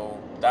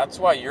 so that's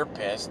why you're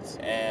pissed,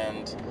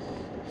 and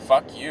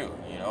fuck you,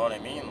 you know what I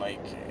mean?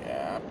 Like,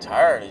 yeah, I'm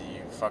tired of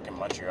you fucking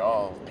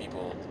Montreal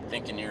people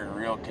thinking you're a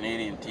real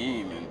Canadian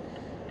team and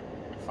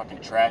fucking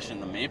trashing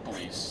the Maple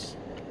Leafs.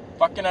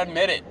 Fucking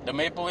admit it, the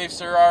Maple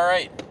Leafs are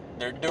alright.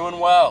 They're doing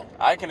well.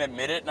 I can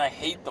admit it, and I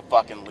hate the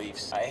fucking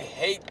Leafs. I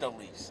hate the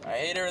Leafs. I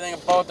hate everything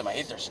about them. I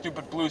hate their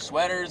stupid blue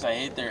sweaters. I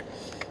hate their,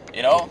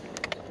 you know,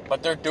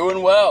 but they're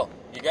doing well.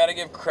 You got to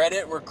give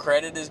credit where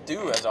credit is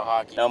due as a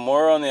hockey. Now,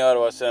 more on the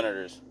Ottawa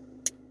Senators.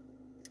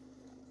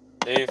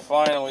 They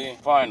finally,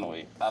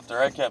 after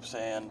I kept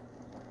saying,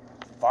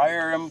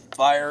 fire him,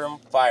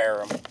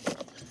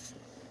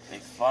 they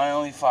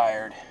finally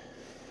fired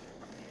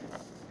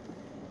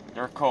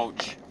their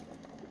coach,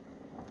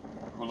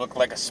 who looked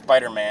like a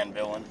Spider-Man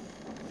villain.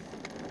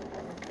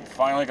 They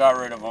finally got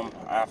rid of him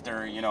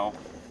after, you know,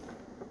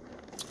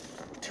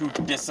 2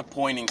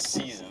 disappointing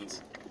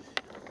seasons.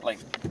 Like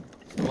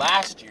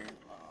last year,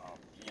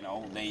 you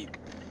know, they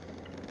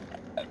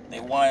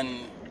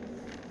won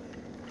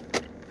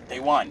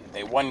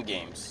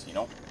games, you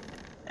know,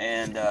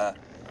 and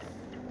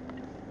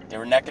they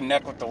were neck and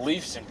neck with the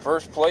Leafs in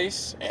first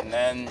place, and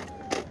then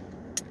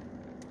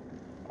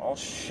all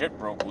shit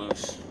broke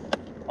loose.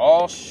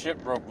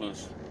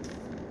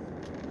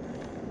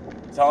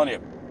 I'm telling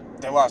you,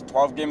 they lost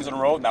 12 games in a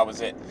row, and that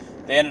was it.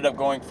 They ended up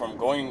going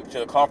to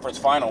the conference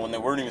final when they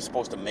weren't even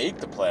supposed to make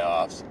the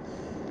playoffs,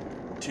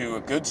 to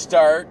a good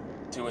start,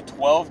 to a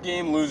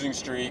 12-game losing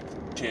streak,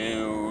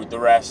 to the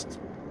rest,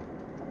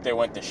 they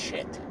went to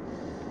shit.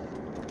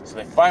 So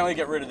they finally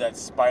get rid of that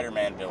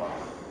Spider-Man villain.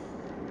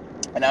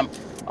 And I'm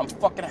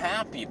fucking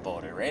happy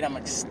about it, right? I'm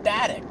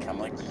ecstatic. I'm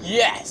like,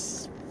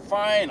 yes,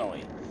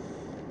 finally.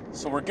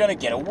 So we're gonna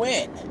get a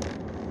win.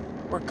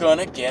 We're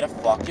gonna get a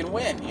fucking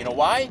win. You know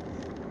why?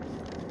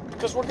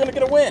 Because we're gonna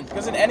get a win.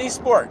 Because in any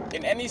sport,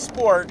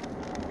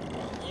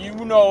 you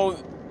know,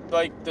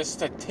 like the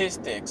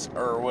statistics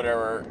or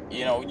whatever,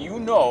 you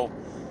know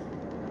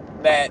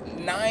that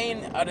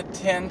 9 out of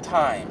 10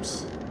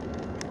 times,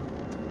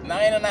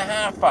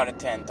 9.5 out of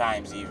 10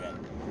 times even,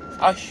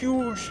 a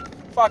huge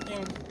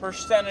fucking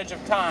percentage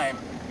of time,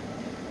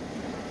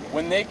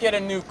 when they get a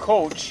new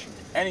coach,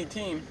 any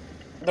team,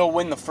 they'll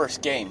win the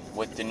first game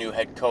with the new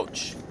head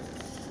coach.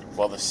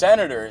 Well, the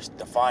Senators,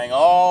 defying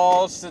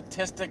all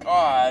statistic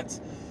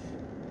odds,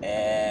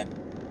 and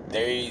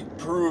they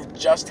proved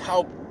just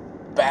how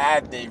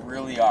bad they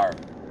really are.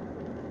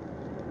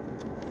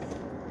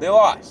 They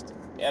lost,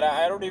 and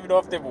I don't even know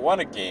if they've won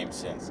a game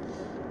since.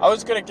 I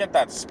was going to get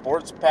that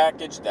sports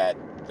package, that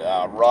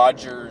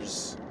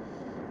Rogers,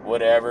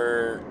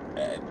 whatever,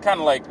 kind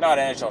of like, not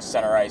NHL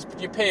Center Ice, but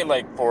you pay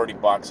like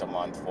 $40 a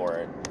month for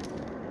it.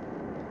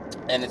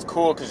 And it's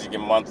cool because you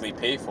can monthly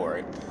pay for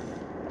it.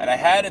 And I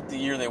had it the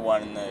year they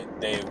won,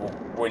 they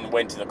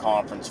went to the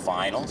conference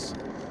finals.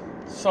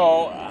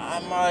 So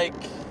I'm like,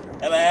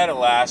 and I had it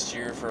last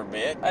year for a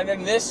bit. And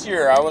then this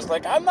year I was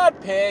like, I'm not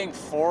paying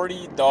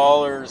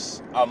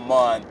 $40 a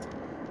month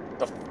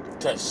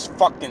to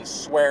fucking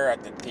swear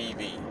at the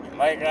TV.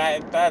 Like,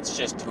 that's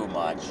just too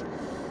much.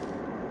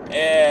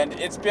 And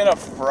it's been a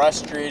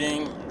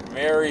frustrating,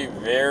 very,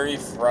 very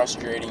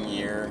frustrating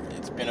year.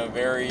 It's been a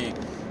very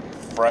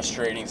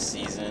frustrating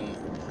season.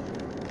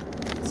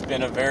 It's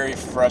been a very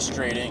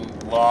frustrating,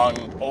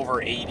 long,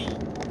 over 80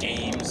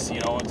 games, you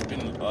know, it's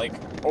been like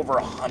over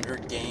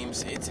 100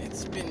 games.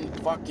 It's been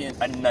fucking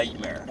a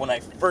nightmare. When I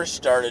first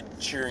started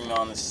cheering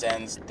on the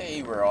Sens,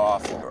 they were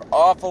awful. They were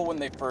awful when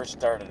they first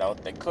started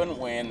out. They couldn't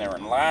win. They were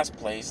in last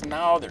place.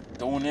 Now they're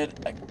doing it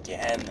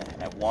again.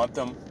 I want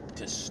them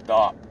to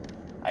stop.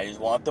 I just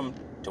want them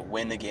to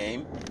win a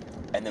game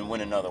and then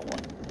win another one.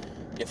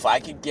 If I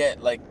could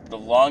get like the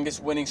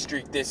longest winning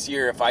streak this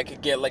year, if I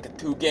could get like a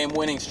 2-game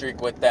winning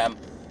streak with them,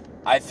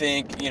 I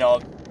think, you know,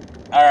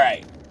 all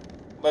right,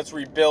 let's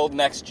rebuild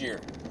next year.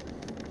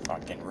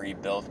 Fucking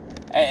rebuild.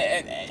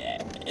 And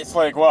it's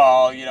like,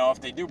 well, you know, if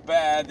they do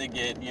bad, they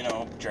get, you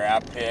know,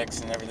 draft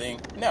picks and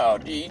everything. No,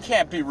 you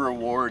can't be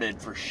rewarded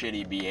for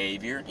shitty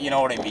behavior. You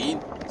know what I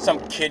mean? Some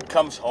kid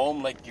comes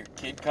home, like your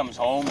kid comes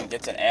home and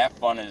gets an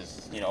F on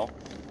his, you know,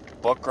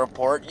 book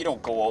report. You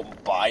don't go out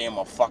and buy him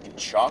a fucking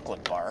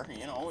chocolate bar.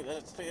 You know,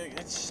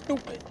 it's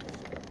stupid.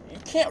 You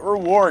can't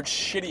reward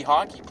shitty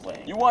hockey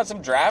playing. You want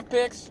some draft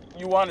picks?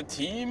 You want a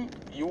team?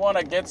 You want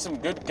to get some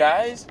good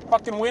guys?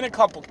 Fucking win a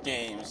couple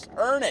games.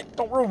 Earn it.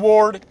 Don't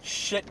reward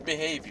shit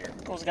behavior.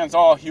 It goes against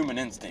all human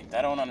instinct.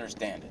 I don't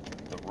understand it.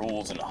 The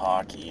rules in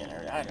hockey and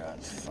everything. I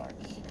don't, fuck.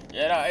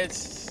 You know,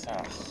 it's...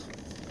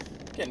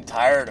 getting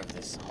tired of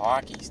this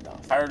hockey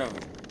stuff. Tired of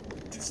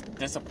this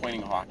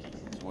disappointing hockey.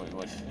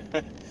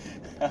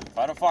 I've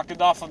had fucking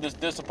enough of this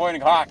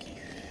disappointing hockey.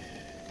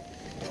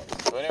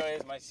 So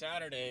anyways, my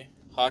Saturday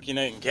hockey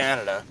night in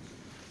Canada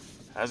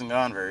hasn't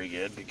gone very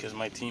good because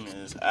my team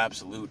is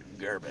absolute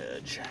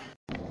garbage.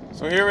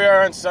 So here we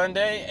are on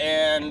Sunday,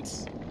 and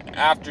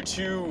after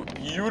 2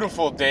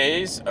 beautiful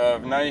days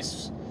of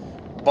nice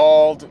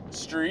bald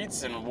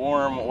streets and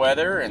warm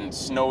weather and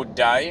snow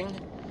dying,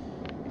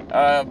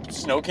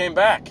 snow came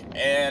back,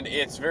 and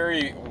it's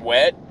very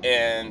wet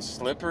and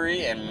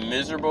slippery and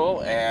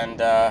miserable,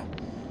 and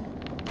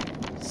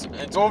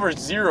it's over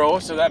 0,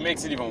 so that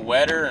makes it even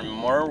wetter and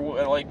more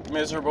like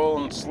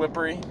miserable and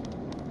slippery.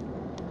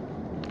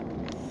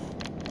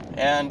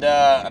 And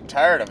I'm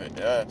tired of it.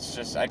 It's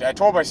just I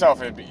told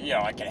myself I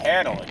can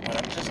handle it, but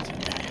I'm just,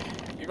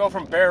 you go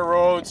from bare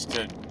roads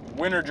to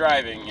winter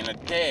driving in a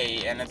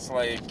day, and it's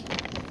like,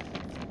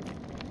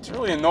 it's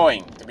really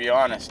annoying, to be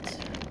honest.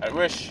 I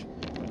wish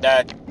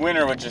that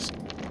winter would just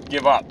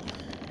give up.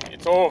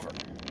 It's over.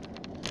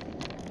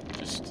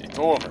 It's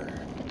over.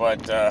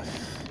 But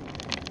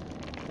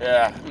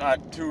yeah,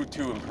 not too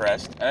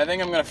impressed. And I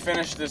think I'm gonna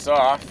finish this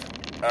off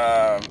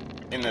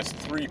in this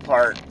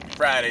 3-part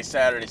Friday,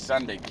 Saturday,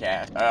 Sunday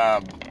cast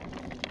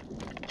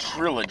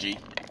trilogy.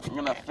 I'm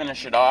gonna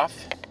finish it off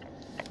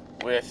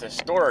with a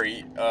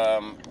story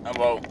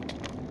about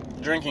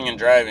drinking and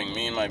driving.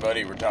 Me and my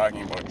buddy were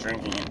talking about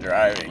drinking and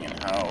driving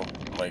and how,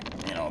 like,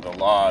 the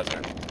laws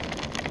are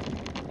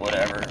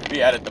whatever. We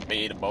had a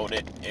debate about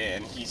it,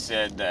 and he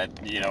said that,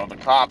 the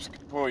cops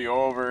could pull you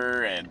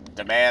over and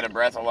demand a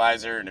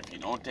breathalyzer, and if you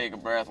don't take a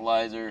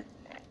breathalyzer,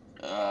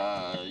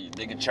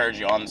 they could charge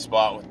you on the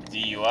spot with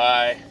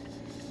DUI,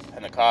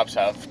 and the cops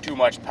have too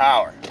much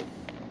power.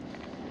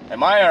 And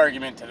my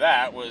argument to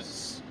that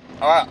was,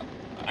 I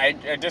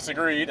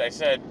disagreed. I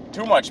said,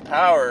 too much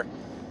power.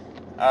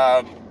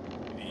 All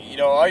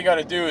you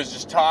gotta do is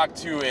just talk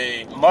to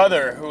a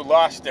mother who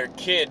lost their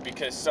kid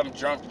because some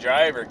drunk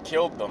driver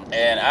killed them,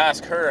 and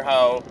ask her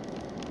how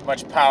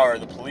much power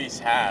the police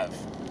have.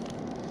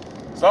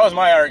 So that was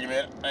my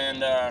argument,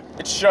 and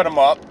it shut him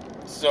up.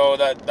 So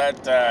that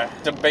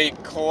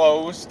debate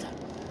closed.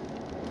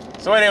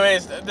 So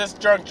anyways, this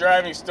drunk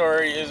driving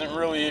story isn't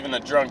really even a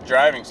drunk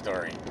driving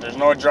story. There's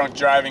no drunk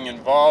driving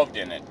involved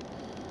in it.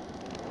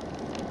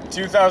 In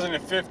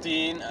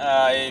 2015,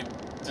 I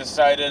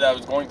decided I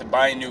was going to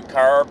buy a new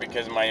car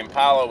because my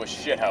Impala was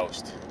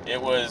shithoused.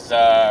 It was,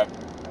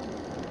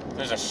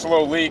 there's a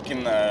slow leak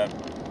in the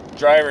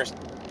driver's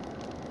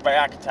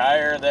back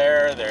tire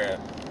there. The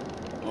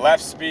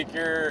left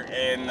speaker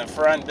in the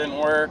front didn't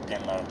work,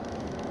 and the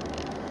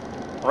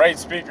right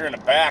speaker in the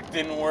back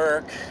didn't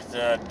work.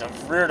 The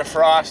rear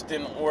defrost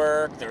didn't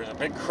work. There was a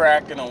big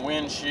crack in the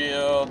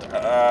windshield.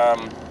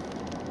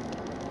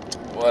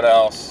 What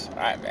else?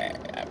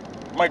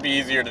 It might be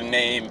easier to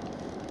name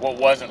what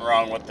wasn't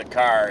wrong with the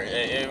car.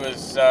 It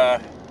was,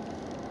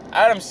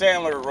 Adam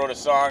Sandler wrote a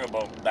song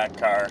about that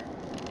car,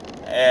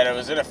 and it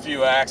was in a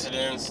few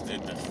accidents.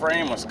 The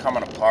frame was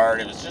coming apart.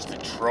 It was just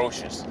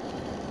atrocious.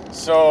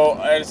 So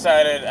I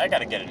decided I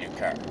gotta get a new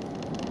car.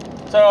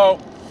 So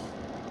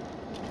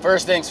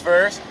first things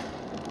first,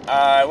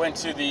 I went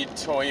to the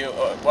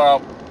Toyota.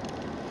 Well,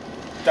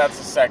 that's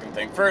the second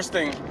thing. First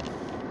thing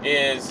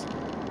is,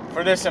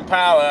 for this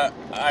Impala,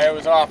 I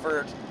was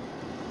offered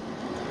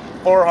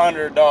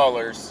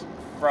 $400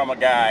 from a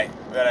guy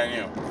that I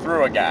knew,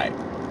 through a guy.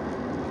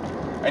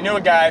 I knew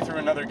a guy through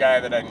another guy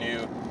that I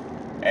knew,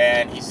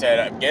 and he said,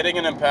 I'm getting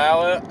an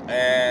Impala,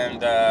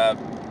 and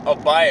I'll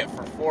buy it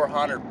for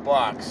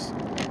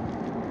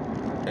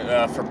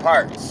 $400 for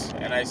parts.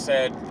 And I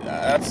said,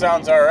 that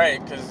sounds all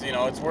right, because,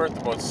 it's worth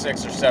about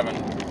 $6 or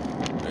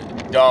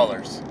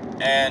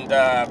 $7. And,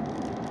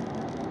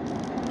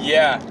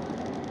 yeah.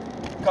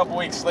 A couple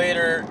weeks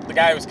later, the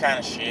guy was kind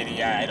of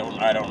shady. I don't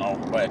know,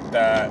 but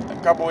a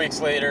couple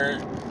weeks later,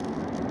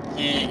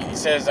 he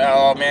says,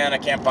 "Oh man, I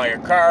can't buy your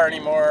car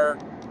anymore.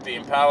 The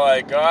Impala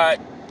I got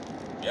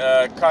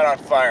caught on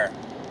fire,"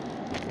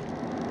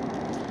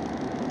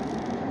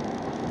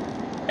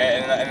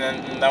 and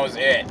then that was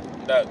it.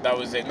 That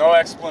was it. No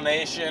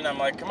explanation. I'm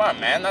like, come on,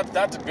 man,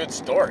 that's a good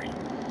story.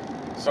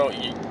 So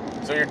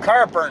your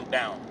car burnt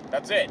down.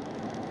 That's it.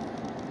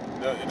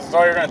 That's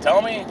all you're gonna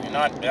tell me? You're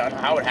not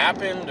how it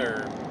happened,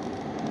 or?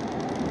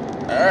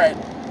 All right.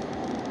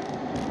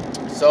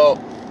 So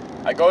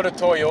I go to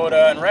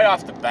Toyota, and right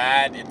off the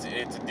bat, it's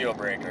a deal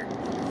breaker.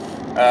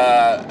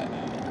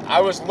 I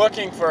was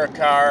looking for a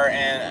car,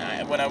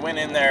 and when I went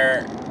in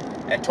there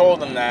and told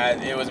them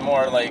that, it was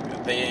more like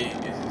they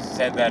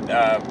said that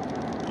I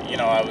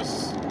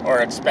was,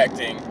 or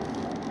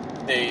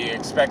they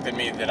expected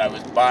me that I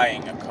was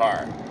buying a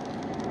car.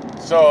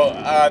 So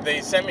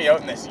they sent me out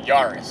in this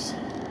Yaris,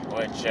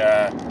 which,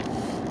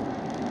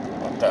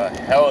 the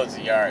hell is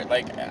the Yaris?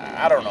 Like,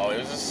 I don't know. It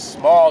was a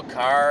small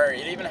car.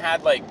 It even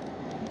had, like,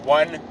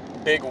 one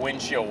big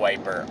windshield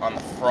wiper on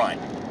the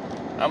front.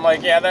 I'm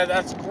like, yeah,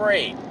 that's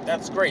great.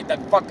 That's great.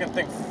 That fucking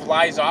thing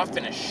flies off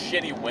in a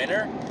shitty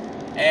winter,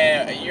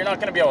 and you're not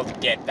going to be able to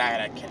get that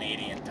at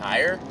Canadian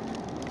Tire.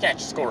 You can't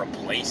just go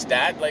replace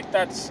that. Like,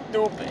 that's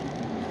stupid.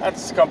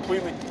 That's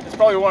completely... It's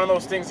probably one of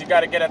those things you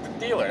got to get at the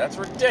dealer. That's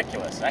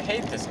ridiculous. I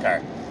hate this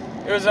car.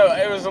 It was a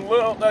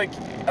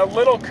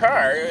little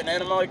car, and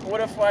I'm like,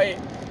 what if I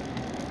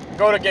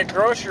go to get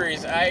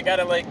groceries? I got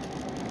to, like,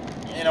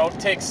 you know,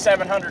 take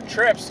 700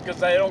 trips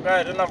because I don't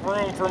got enough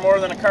room for more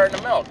than a carton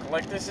of milk.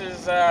 Like, this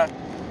is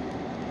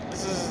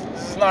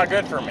not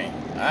good for me.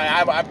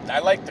 I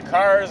like the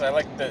cars. I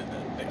like but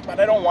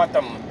I don't want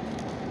them,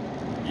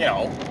 you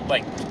know,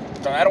 like,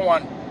 I don't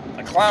want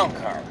a clown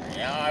car. You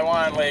know, I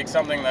want, like,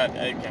 something that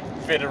I can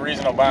fit a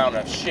reasonable amount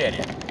of shit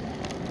in.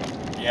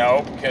 You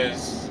know,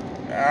 because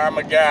I'm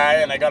a guy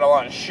and I got a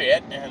lot of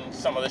shit, and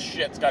some of the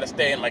shit's got to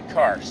stay in my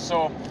car.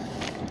 So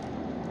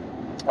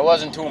I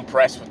wasn't too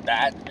impressed with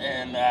that,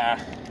 and I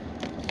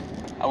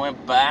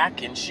went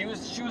back, and she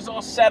was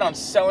all set on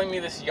selling me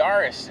this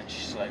Yaris, and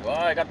she's like, well,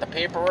 I got the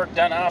paperwork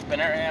done up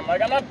and everything. I'm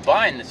like, I'm not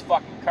buying this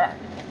fucking car.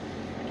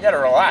 You gotta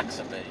relax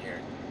a bit here.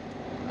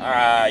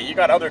 You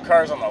got other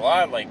cars on the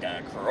lot, like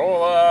a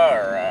Corolla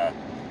or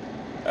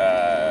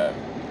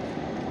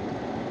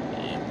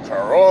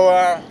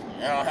Corolla.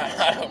 You know,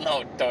 I don't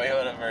know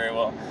Toyota very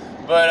well,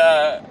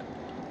 but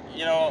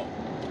you know,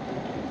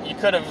 you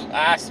could have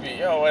asked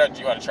me, oh, what, do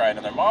you want to try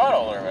another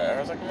model or whatever? I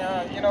was like,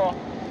 no, you know,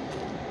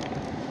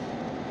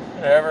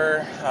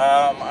 whatever.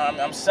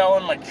 I'm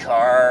selling my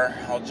car.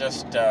 I'll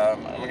just,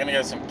 I'm gonna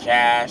get some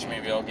cash.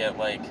 Maybe I'll get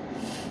like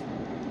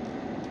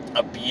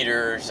a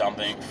beater or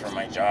something for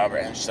my job.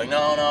 And she's like,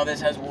 no,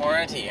 this has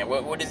warranty. And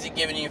what is he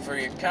giving you for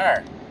your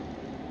car?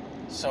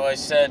 So I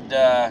said,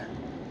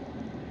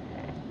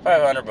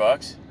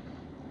 $500.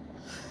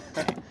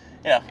 You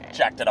know,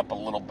 jacked it up a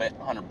little bit,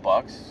 $100,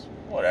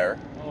 whatever,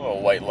 a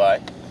little white lie,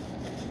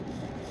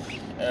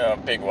 a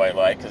big white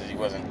lie, because he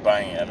wasn't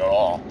buying it at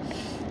all.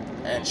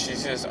 And she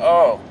says,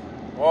 oh,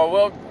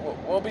 well,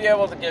 we'll be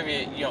able to give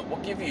you, you know, we'll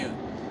give you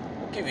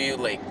we'll give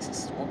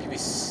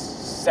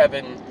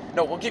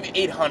you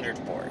 800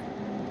 for it.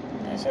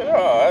 And I said,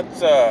 oh,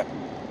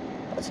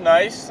 that's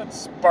nice, that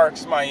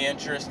sparks my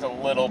interest a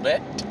little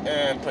bit,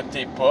 and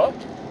petit peu.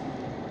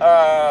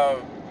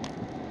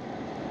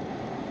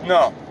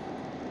 No.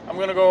 I'm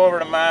going to go over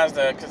to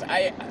Mazda, because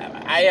I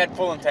had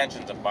full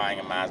intentions of buying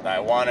a Mazda. I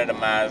wanted a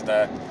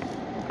Mazda.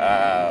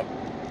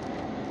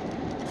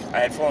 I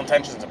had full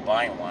intentions of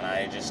buying one.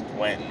 I just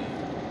went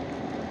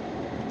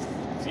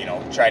and, you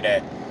know, tried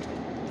to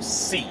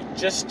see.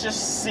 Just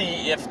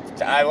see if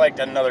I liked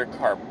another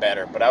car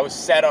better. But I was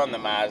set on the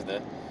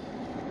Mazda.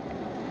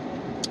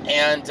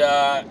 And,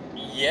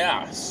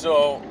 yeah,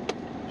 so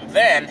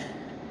then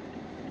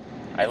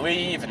I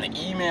leave, and the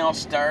emails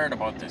start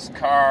about this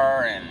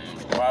car, and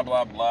blah,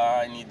 blah, blah.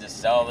 I need to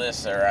sell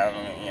this, or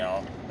I'm, you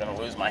know, going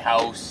to lose my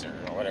house, or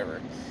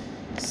whatever.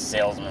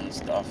 Salesman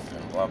stuff,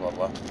 and blah, blah,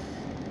 blah.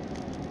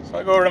 So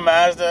I go over to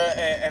Mazda,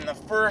 and the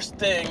first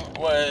thing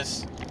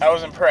was, I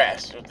was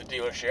impressed with the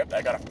dealership.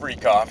 I got a free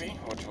coffee,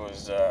 which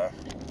was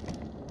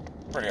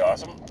pretty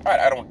awesome.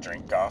 I don't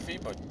drink coffee,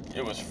 but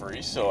it was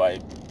free, so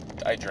I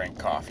drank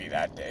coffee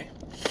that day.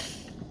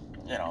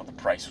 You know, the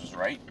price was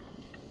right.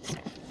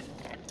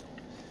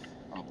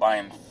 I'm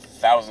buying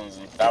thousands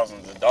and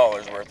thousands of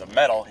dollars worth of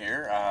metal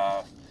here.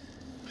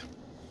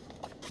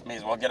 May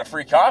as well get a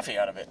free coffee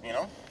out of it, you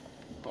know?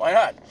 Why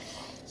not?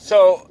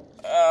 So,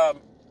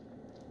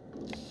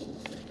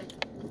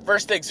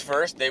 first things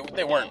first, they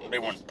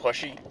weren't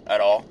pushy at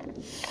all.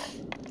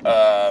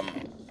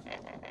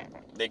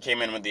 They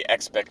came in with the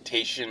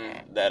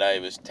expectation that I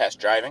was test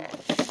driving,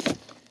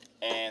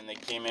 and they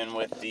came in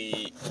with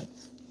the,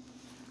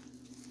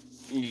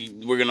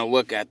 we're gonna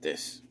look at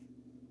this.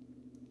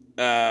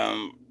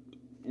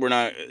 We're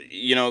not,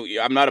 you know,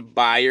 I'm not a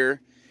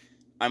buyer.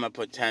 I'm a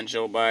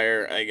potential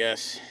buyer, I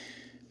guess.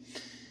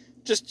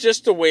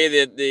 Just the way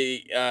that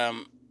they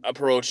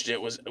approached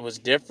it was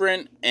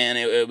different, and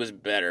it was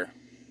better.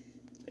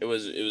 It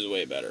was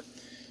way better.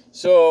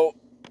 So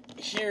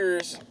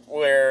here's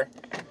where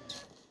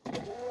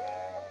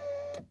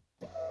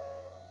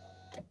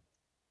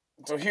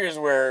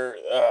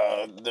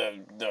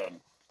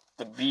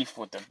the beef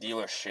with the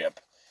dealership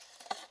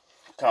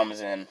comes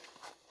in.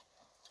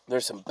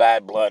 There's some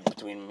bad blood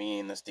between me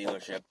and this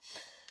dealership.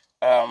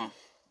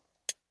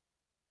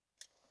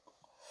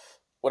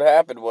 What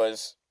happened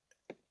was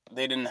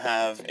they didn't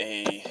have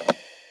a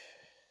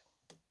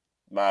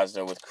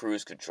Mazda with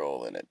cruise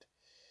control in it.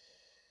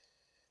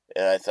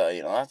 And I thought,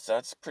 you know,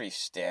 that's pretty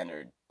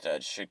standard.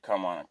 That should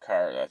come on a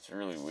car. That's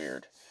really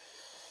weird.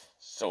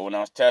 So when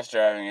I was test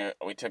driving it,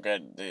 we took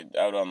it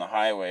out on the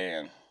highway,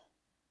 and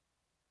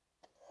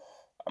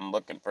I'm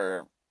looking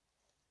for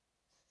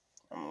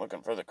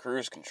the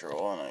cruise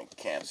control, and I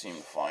can't seem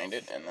to find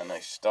it. And then I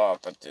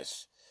stop at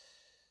this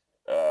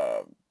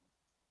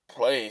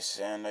place,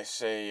 and I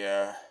say,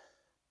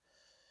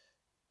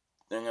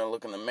 I'm gonna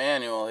look in the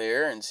manual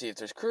here and see if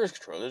there's cruise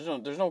control.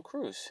 There's no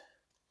cruise.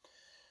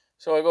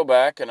 So I go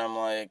back and I'm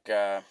like,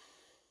 I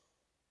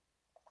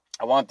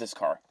want this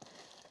car.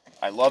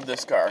 I love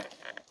this car,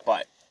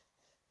 but it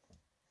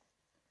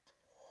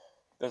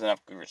doesn't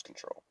have cruise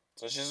control.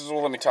 So she says,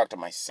 well, let me talk to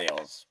my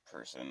sales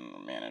person,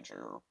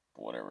 manager, or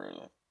whatever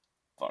the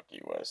fuck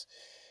he was.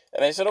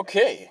 And I said,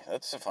 okay,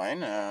 that's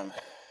fine. I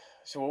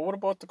said, well, what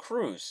about the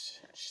cruise?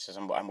 She says,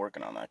 I'm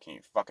working on that. Can you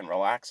fucking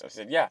relax? I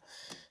said, yeah,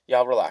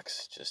 I'll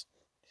relax.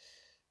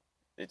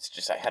 It's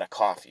just I had a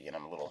coffee and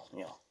I'm a little,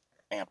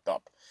 amped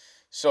up.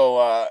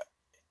 So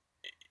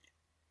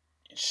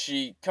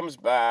she comes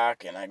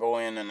back and I go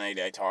in and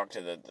I talk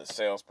to the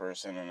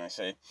salesperson and I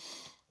say,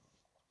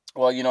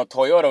 well,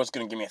 Toyota was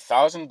going to give me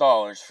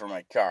 $1,000 for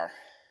my car.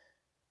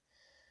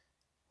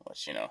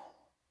 Which,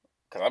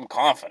 because I'm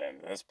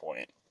confident at this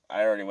point.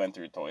 I already went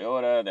through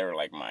Toyota. They were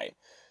like my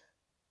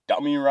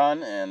dummy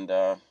run, and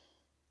I'm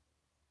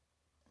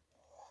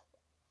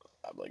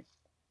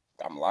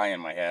lying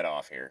my head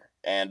off here.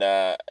 And,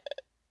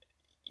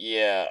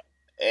 yeah,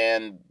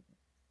 and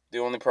the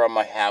only problem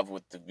I have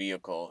with the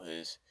vehicle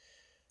is,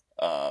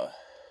 I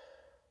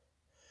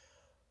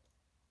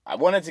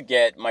wanted to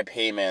get my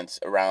payments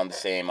around the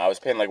same. I was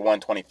paying like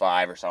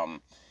 $125 or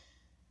something.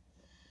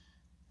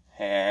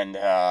 And,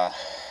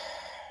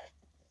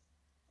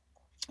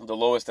 the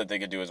lowest that they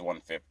could do is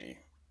 $150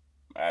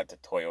 at the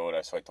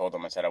Toyota. So I told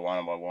him, I said, I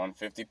want about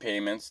 $150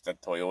 payments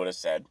that Toyota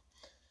said.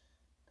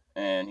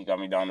 And he got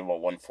me down to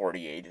about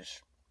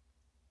 $148-ish.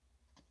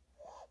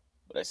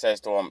 But I says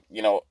to him,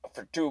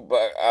 for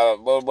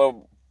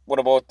what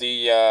about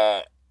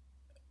the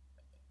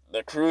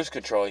cruise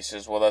control? He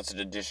says, well, that's an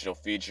additional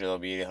feature. That'll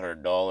be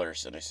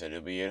 $800. And I said,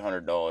 it'll be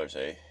 $800,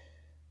 eh?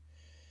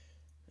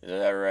 Is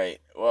that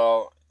right?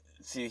 Well,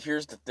 see,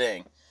 here's the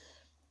thing.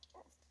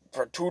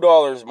 For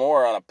 $2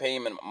 more on a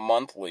payment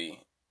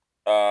monthly,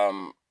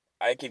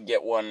 I could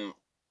get one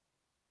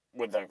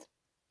with a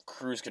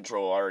cruise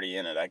control already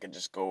in it. I could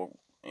just go,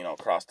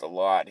 across the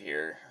lot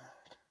here,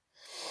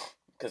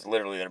 because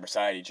literally they're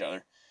beside each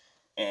other,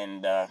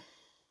 and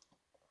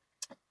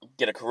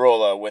get a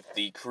Corolla with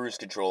the cruise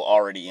control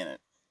already in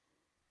it.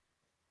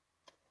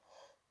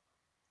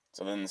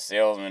 So then the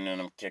salesman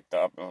and him kicked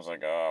up, and I was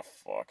like, oh,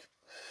 fuck.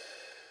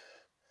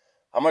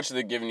 How much are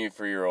they giving you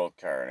for your old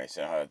car? And I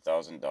said,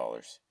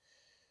 $100,000.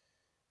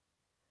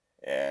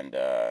 And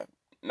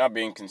not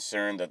being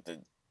concerned that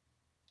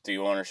the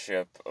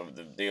ownership of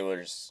the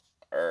dealers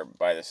are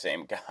by the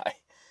same guy,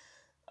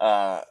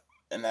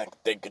 and that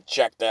they could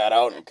check that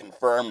out and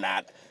confirm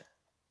that,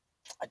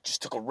 I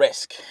just took a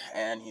risk.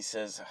 And he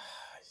says,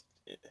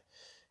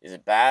 is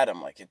it bad?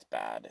 I'm like, it's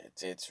bad.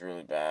 It's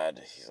really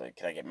bad. He's like,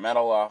 can I get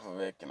metal off of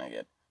it? Can I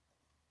get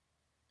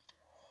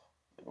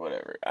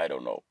whatever? I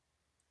don't know.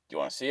 Do you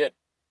want to see it?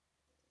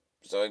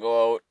 So I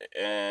go out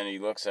and he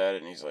looks at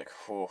it and he's like,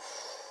 whew,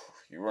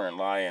 you weren't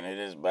lying. It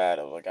is bad.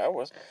 I was like, I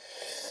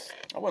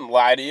wouldn't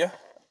lie to you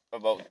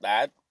about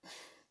that,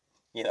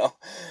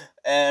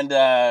 And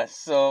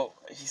so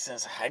he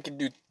says, I could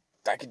do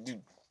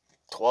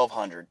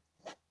 $1,200,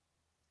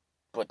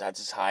 but that's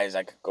as high as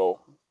I could go.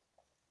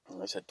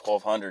 And I said,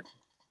 $1,200.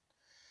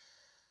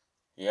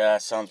 Yeah,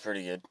 sounds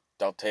pretty good.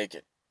 I'll take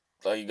it.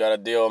 So you got a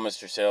deal,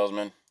 Mr.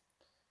 Salesman.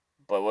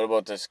 But what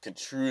about this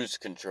cruise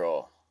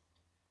control?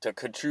 The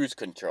cruise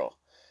control.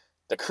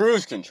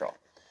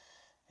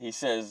 He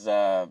says,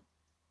 we'll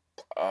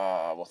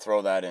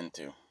throw that in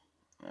too.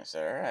 And I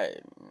said, all right,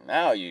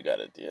 now you got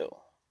a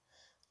deal.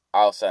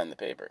 I'll sign the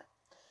paper.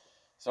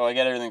 So I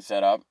get everything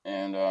set up,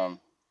 and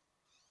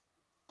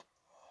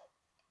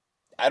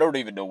I don't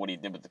even know what he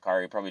did with the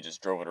car. He probably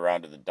just drove it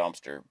around to the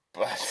dumpster.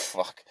 But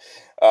fuck.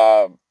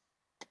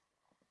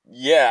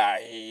 Yeah,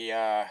 he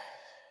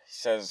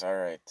says, all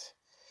right.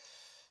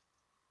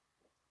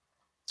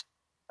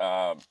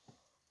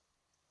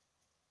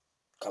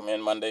 Come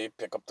in Monday,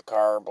 pick up the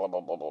car, blah, blah,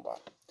 blah, blah, blah.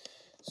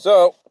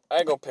 So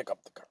I go pick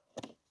up the car.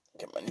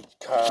 Get my new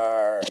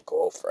car, I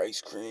go out for ice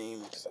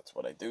cream, because that's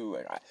what I do.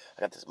 I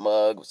got this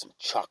mug with some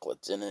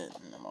chocolates in it,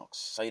 and I'm all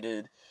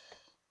excited.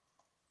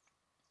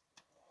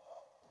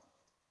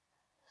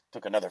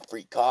 Took another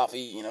free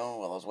coffee,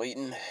 while I was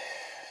waiting.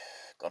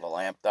 Got all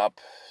amped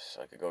up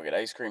so I could go get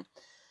ice cream.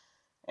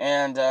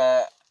 And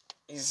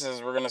he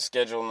says, we're going to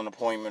schedule an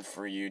appointment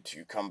for you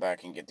to come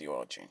back and get the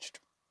oil changed.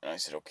 And I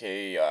said,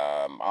 okay,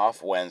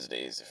 off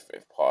Wednesdays,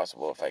 if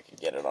possible, if I could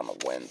get it on a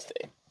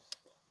Wednesday.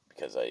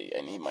 Because I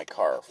need my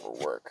car for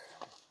work.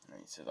 And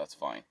he said, that's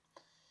fine.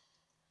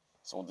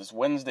 So this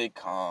Wednesday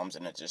comes,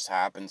 and it just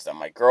happens that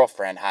my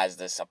girlfriend has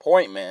this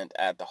appointment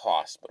at the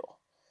hospital.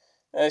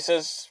 And he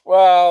says,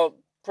 well,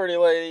 pretty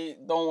lady,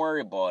 don't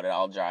worry about it.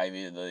 I'll drive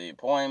you to the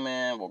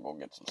appointment. We'll go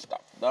get some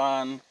stuff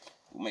done.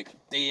 We'll make a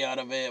day out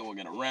of it. We'll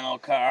get a rental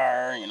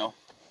car,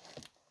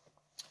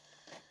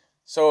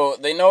 So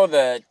they know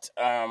that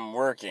I'm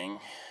working,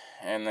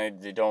 and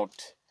they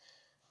don't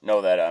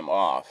know that I'm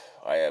off.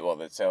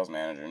 The sales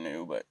manager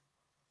knew, but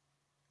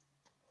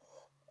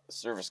the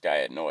service guy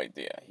had no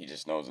idea. He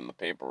just knows in the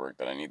paperwork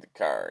that I need the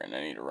car and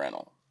I need a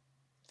rental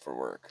for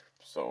work.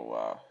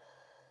 So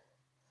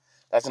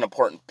That's an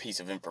important piece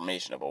of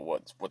information about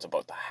what's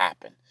about to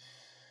happen.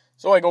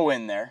 So I go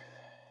in there.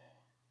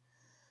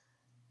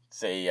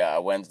 Say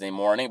Wednesday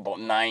morning, about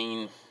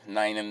 9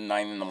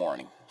 in the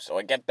morning. So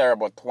I get there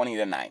about 20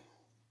 to 9,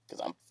 because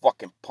I'm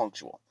fucking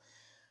punctual.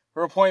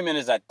 Her appointment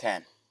is at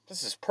 10.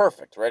 This is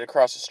perfect. Right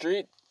across the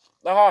street,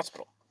 the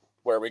hospital,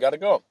 where we got to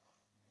go.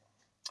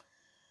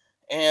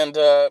 And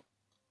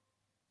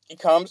he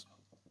comes,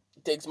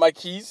 takes my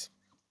keys,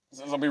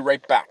 says I'll be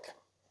right back.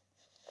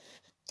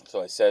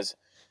 So I says,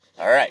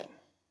 all right,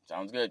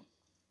 sounds good.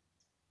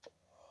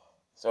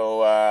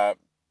 So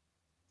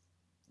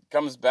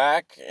comes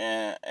back,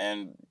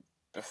 and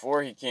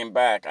before he came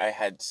back, I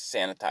had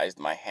sanitized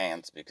my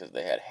hands because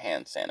they had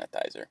hand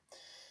sanitizer.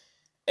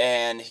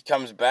 And he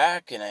comes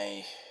back, and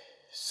I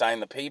sign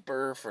the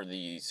paper for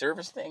the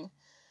service thing.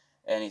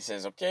 And he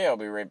says, okay, I'll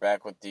be right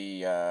back with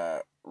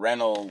the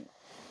rental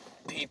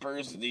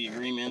papers, the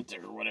agreement,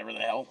 or whatever the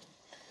hell.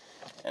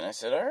 And I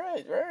said, all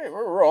right,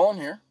 we're rolling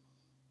here.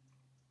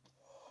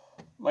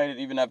 Might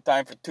even have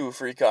time for 2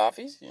 free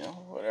coffees,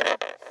 whatever.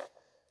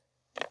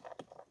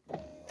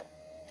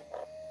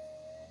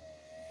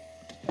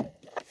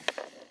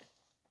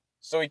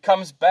 So he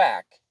comes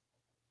back,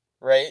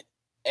 right?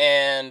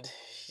 And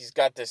he's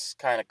got this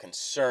kind of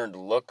concerned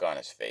look on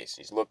his face.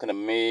 He's looking at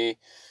me.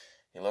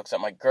 He looks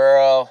at my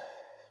girl.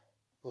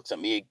 Looks at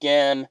me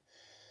again.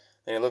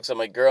 Then he looks at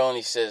my girl and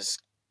he says,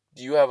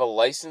 do you have a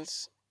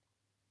license?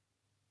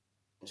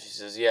 And she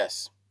says,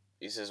 yes.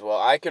 He says,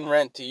 well, I can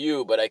rent to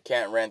you, but I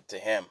can't rent to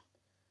him.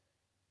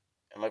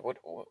 I'm like, what?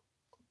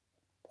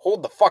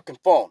 Hold the fucking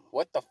phone.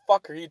 What the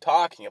fuck are you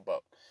talking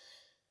about?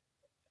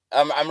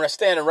 I'm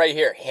standing right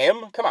here.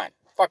 Him? Come on.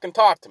 Fucking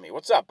talk to me.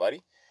 What's up,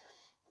 buddy?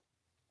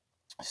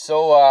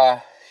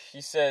 So,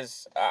 he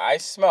says, I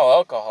smell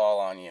alcohol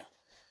on you.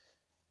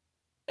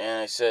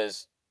 And I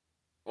says,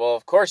 well,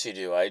 of course you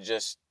do. I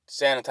just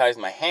sanitized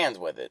my hands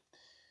with it.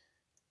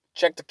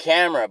 Check the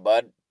camera,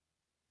 bud.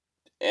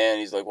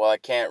 And he's like, well, I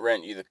can't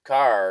rent you the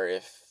car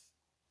if,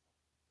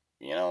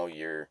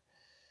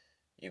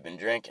 you've been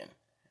drinking.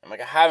 I'm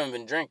like, I haven't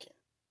been drinking.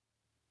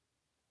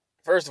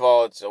 First of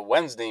all, it's a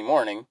Wednesday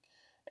morning,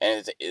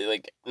 and it's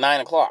like 9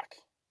 o'clock.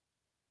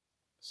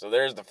 So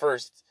there's the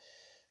first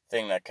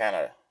thing that kind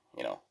of,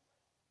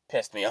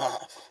 pissed me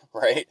off,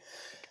 right?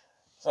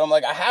 So I'm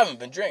like, I haven't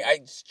been drinking. I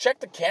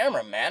checked the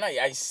camera, man.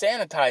 I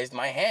sanitized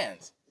my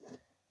hands.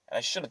 And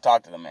I should have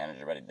talked to the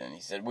manager, but I didn't.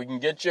 He said, we can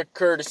get you a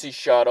courtesy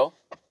shuttle,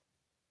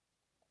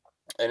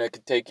 and it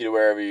could take you to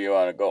wherever you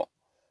want to go.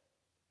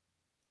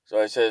 So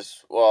I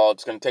says, well,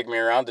 it's going to take me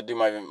around to do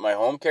my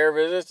home care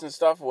visits and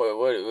stuff.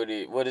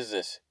 What is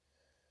this?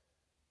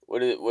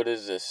 What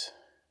is this?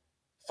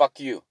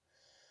 Fuck you.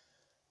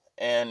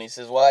 And he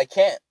says, well, I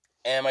can't.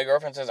 And my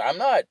girlfriend says, I'm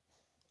not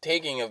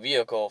taking a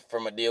vehicle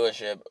from a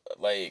dealership,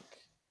 like,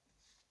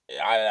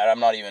 I'm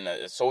not even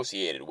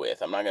associated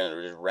with. I'm not going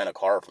to just rent a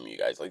car from you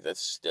guys. Like,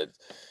 that's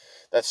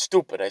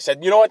stupid. I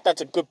said, you know what?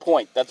 That's a good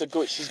point.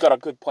 She's got a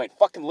good point.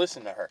 Fucking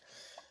listen to her.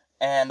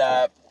 And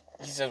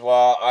he says,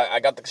 well, I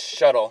got the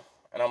shuttle.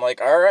 And I'm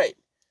like, all right.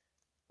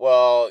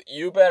 Well,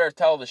 you better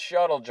tell the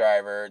shuttle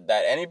driver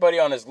that anybody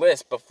on his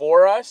list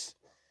before us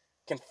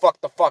can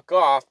fuck the fuck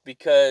off,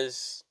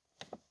 because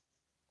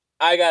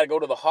I got to go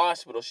to the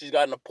hospital. She's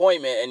got an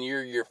appointment, and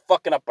you're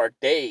fucking up our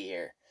day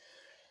here.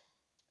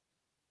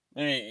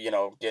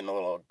 Getting a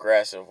little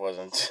aggressive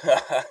wasn't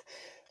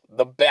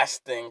the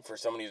best thing for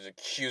somebody who's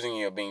accusing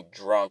you of being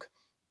drunk.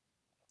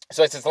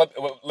 So I says,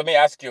 let me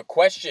ask you a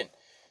question.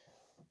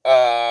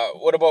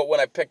 What about when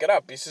I pick it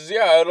up? He says,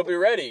 yeah, it'll be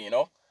ready,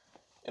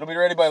 It'll be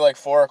ready by like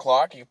 4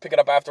 o'clock. You pick it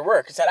up after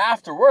work. I said,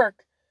 after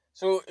work?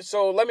 So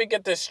let me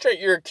get this straight.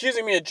 You're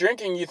accusing me of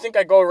drinking. You think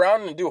I go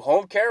around and do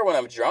home care when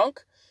I'm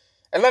drunk?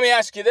 And let me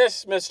ask you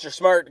this, Mr.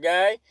 Smart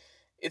Guy.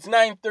 It's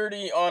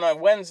 9:30 on a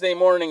Wednesday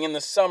morning in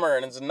the summer,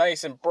 and it's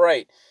nice and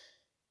bright.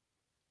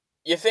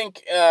 You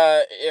think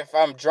if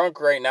I'm drunk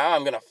right now,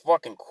 I'm going to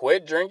fucking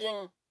quit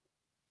drinking?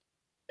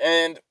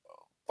 And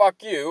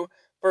fuck you,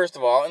 first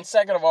of all. And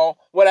second of all,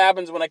 what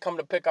happens when I come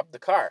to pick up the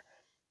car?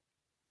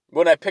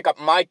 When I pick up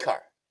my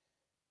car?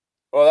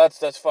 Well,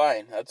 that's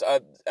fine.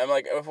 I'm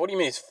like, what do you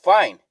mean it's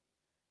fine?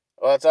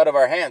 Well, it's out of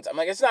our hands. I'm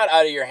like, it's not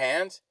out of your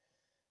hands.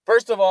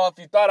 First of all, if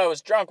you thought I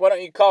was drunk, why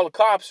don't you call the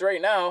cops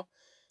right now?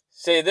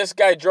 Say, this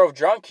guy drove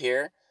drunk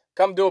here.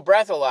 Come do a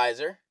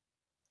breathalyzer.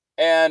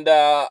 And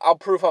I'll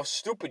prove how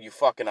stupid you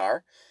fucking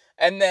are.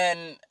 And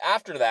then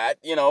after that,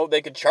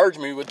 they could charge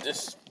me with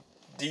this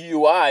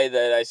DUI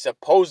that I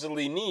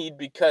supposedly need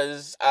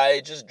because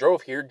I just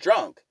drove here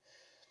drunk.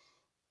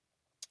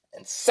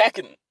 And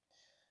second,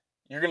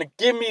 you're going to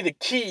give me the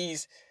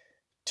keys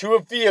to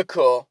a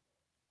vehicle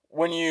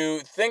when you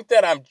think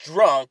that I'm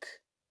drunk,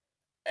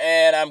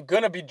 and I'm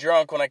going to be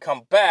drunk when I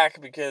come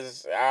back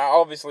because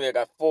obviously I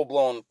got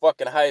full-blown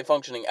fucking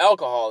high-functioning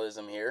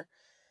alcoholism here,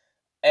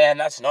 and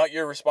that's not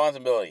your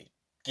responsibility.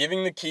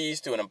 Giving the keys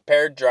to an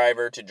impaired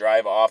driver to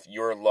drive off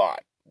your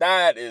lot.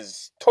 That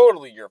is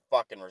totally your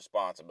fucking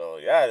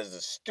responsibility. That is the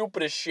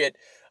stupidest shit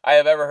I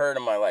have ever heard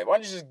in my life. Why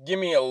don't you just give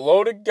me a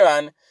loaded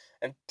gun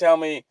and tell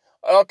me,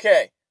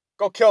 okay,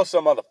 Go kill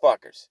some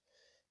motherfuckers.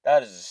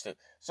 That is stupid.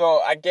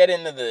 So I get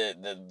into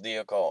the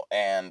vehicle,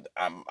 and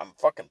I'm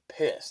fucking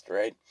pissed,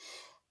 right?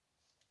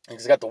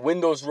 He's got the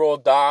windows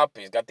rolled up.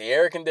 He's got the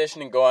air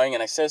conditioning going.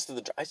 And I said,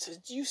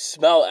 do you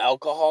smell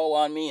alcohol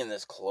on me in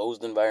this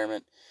closed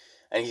environment?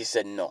 And he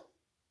said, no.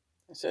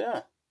 I said,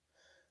 yeah.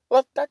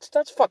 Well,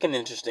 that's fucking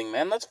interesting,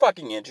 man. That's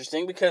fucking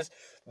interesting because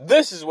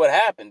this is what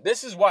happened.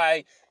 This is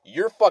why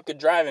you're fucking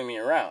driving me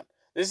around.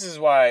 This is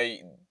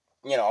why,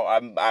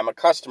 I'm a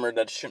customer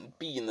that shouldn't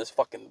be in this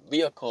fucking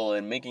vehicle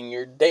and making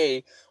your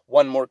day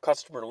one more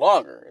customer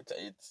longer.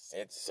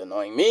 It's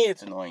annoying me.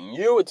 It's annoying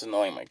you. It's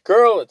annoying my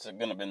girl. It's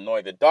gonna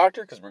annoy the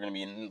doctor because we're gonna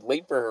be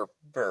late for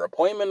her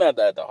appointment at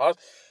the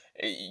hospital.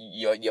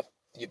 You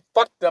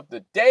fucked up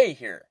the day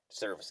here,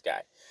 service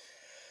guy.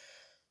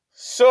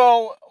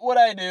 So what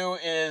I do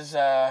is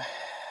I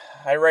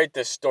write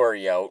this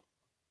story out,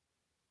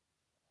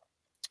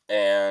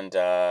 and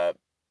I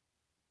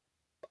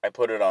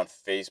put it on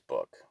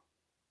Facebook.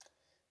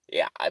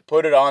 Yeah, I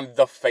put it on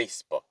the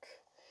Facebook.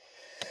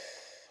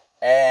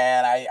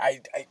 And I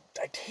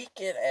take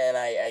it and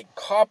I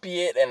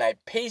copy it and I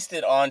paste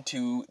it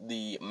onto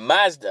the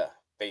Mazda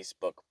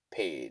Facebook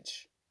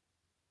page.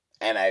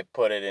 And I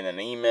put it in an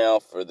email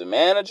for the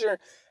manager,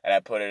 and I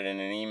put it in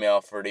an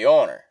email for the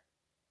owner.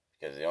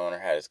 Because the owner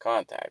had his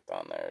contact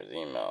on there, his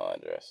email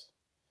address.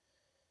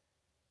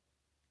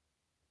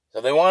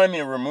 So they wanted me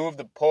to remove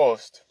the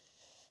post,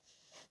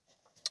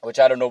 which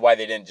I don't know why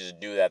they didn't just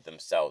do that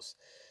themselves.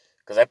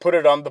 Because I put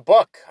it on the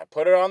book. I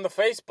put it on the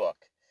Facebook.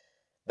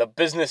 The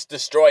Business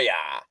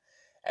Destroyer.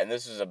 And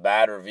this is a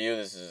bad review.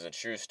 This is a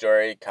true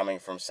story coming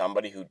from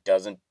somebody who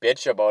doesn't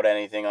bitch about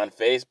anything on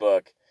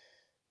Facebook.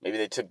 Maybe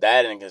they took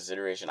that into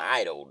consideration.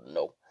 I don't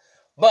know.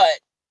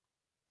 But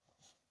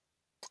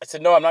I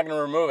said, no, I'm not going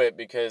to remove it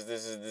because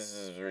this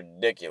is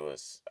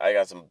ridiculous. I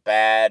got some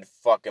bad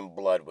fucking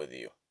blood with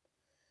you.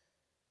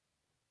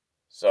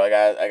 So I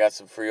got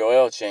some free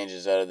oil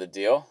changes out of the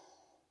deal.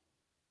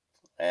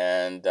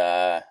 And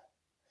I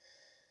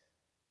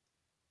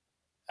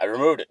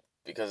removed it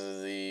because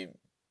of the,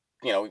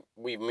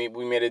 we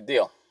made a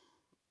deal.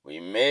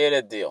 We made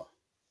a deal.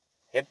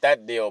 Hit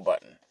that deal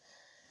button.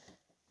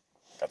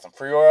 Got some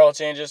free oil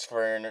changes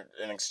for an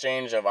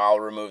exchange of I'll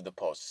remove the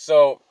post.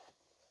 So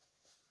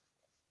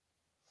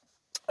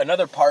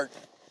another part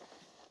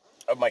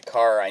of my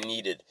car I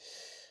needed.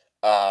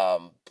 I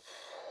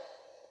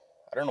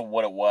don't know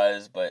what it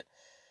was, but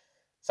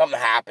something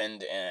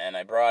happened and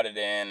I brought it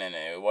in and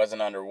it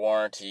wasn't under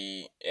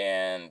warranty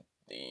and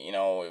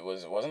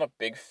it wasn't a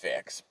big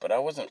fix, but I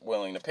wasn't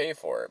willing to pay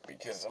for it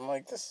because I'm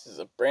like, this is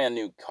a brand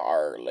new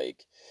car, like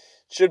it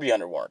should be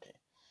under warranty.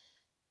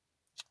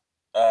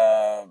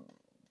 It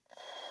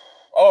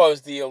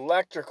was the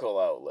electrical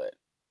outlet.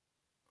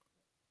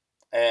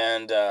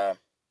 And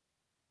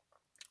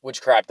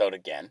which crapped out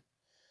again.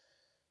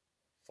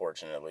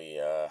 Fortunately,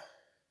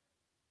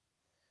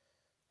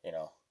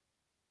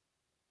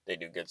 they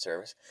do good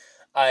service.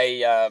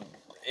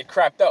 It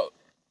crapped out.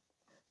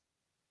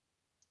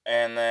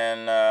 And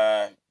then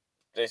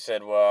they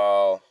said,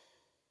 well,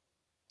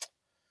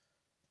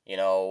 it's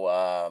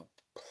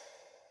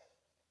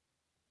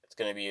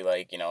going to be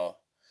like, $180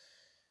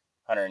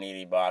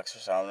 or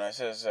something. I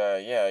says,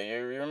 yeah,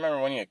 you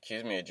remember when you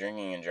accused me of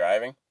drinking and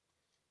driving?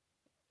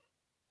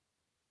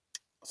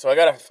 So I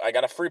got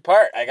a free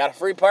part. And I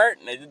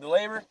did the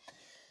labor.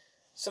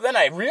 So then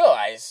I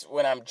realized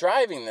when I'm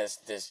driving this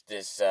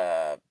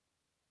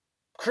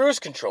cruise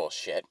control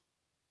shit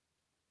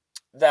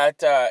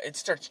that it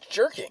starts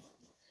jerking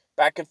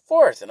back and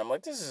forth, and I'm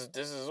like, this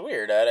is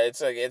weird. It's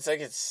like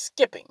it's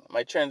skipping.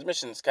 My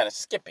transmission's kind of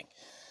skipping.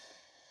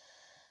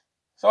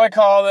 So I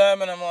call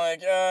them and I'm like,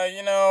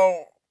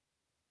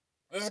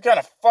 this is kind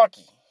of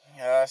fucky.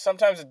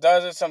 Sometimes it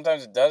does it,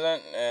 sometimes it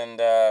doesn't, and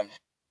the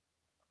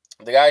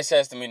guy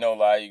says to me, no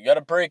lie, you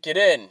gotta break it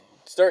in.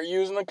 Start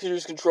using the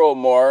cruise control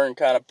more and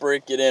kind of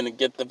break it in and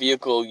get the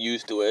vehicle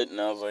used to it. And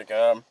I was like,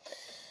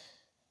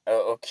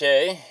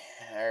 okay,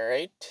 all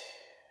right.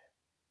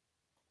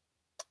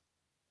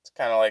 It's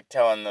kind of like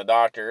telling the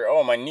doctor,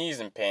 oh, my knee's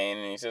in pain.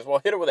 And he says,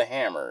 well, hit it with a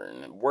hammer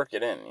and work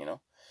it in,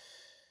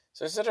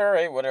 So I said, all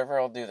right, whatever,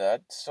 I'll do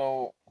that.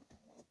 So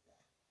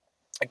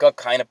it got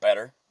kind of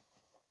better,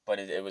 but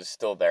it was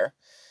still there.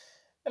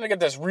 And I got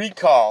this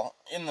recall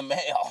in the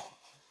mail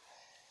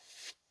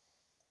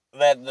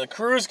that the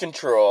cruise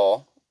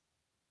control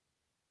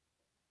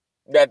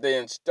that they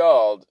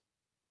installed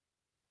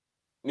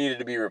needed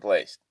to be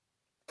replaced.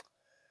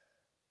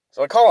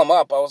 So I call them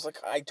up. I was like,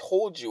 I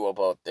told you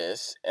about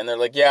this. And they're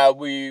like, yeah,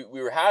 we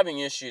were having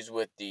issues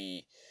with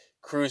the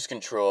cruise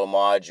control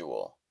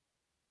module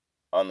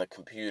on the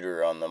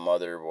computer, on the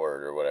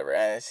motherboard or whatever.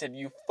 And I said,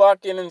 you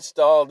fucking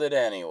installed it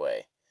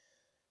anyway.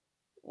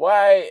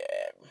 Why?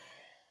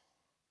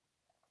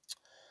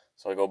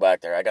 So I go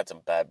back there. I got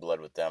some bad blood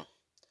with them.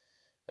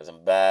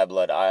 Some bad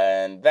blood.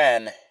 And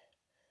then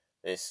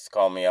they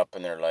call me up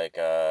and they're like,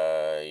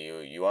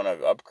 you want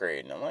to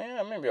upgrade? And I'm like,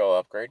 yeah, maybe I'll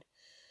upgrade.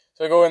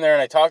 So I go in there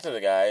and I talk to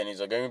the guy and he's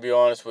like, I'm going to be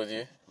honest with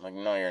you. I'm like,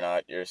 no, you're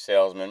not. You're a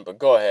salesman, but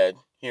go ahead.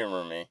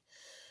 Humor me.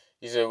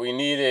 He said, we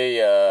need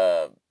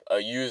a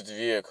used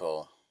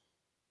vehicle.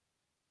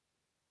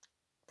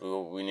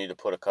 We need to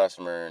put a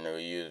customer in a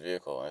used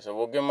vehicle. And I said,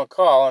 well, give him a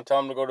call and tell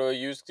him to go to a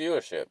used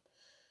dealership.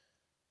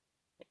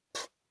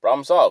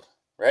 Problem solved,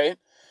 right?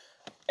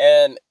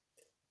 And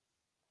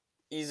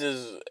he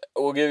says,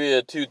 we'll give you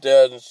a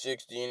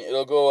 2016.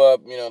 It'll go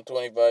up,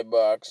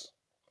 $25.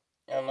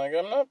 I'm like,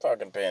 I'm not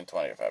fucking paying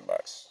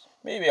 $25.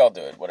 Maybe I'll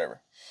do it,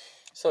 whatever.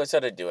 So I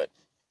said I'd do it.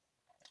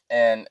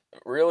 And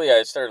really,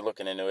 I started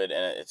looking into it,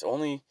 and its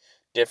only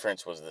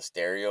difference was the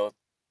stereo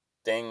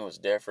thing was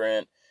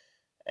different,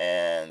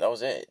 and that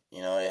was it.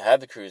 It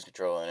had the cruise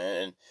control in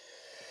it, and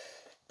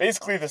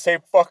basically the same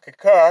fucking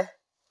car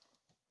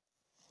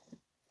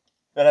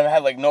that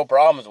I've had, no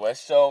problems with.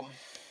 So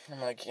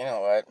I'm like, you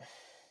know what?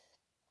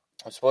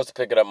 I'm supposed to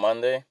pick it up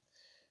Monday.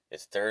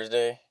 It's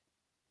Thursday.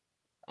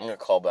 I'm going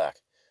to call back.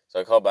 So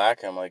I call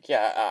back, and I'm like,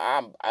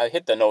 yeah, I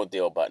hit the no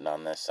deal button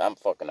on this. I'm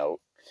fucking out.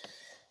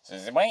 So he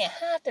says, well, you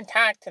have to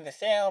talk to the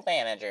sales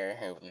manager.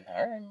 All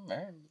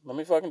right. Let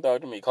me fucking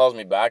talk to him. He calls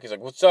me back. He's like,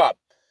 what's up?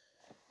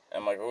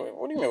 I'm like,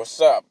 what do you mean, what's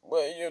up?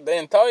 Well, they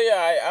didn't tell you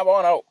I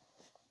want out.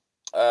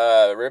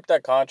 Rip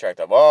that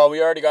contract up. Oh,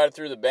 we already got it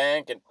through the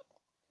bank, and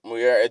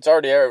it's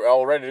already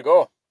all ready to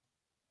go.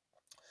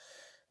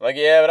 I'm like,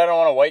 yeah, but I don't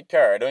want a white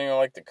car. I don't even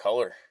like the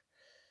color.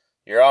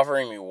 You're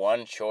offering me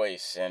one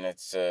choice, and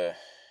it's,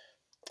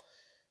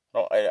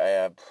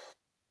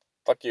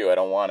 fuck you, I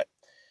don't want it.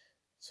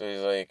 So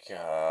he's like,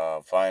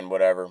 fine,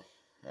 whatever.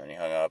 And he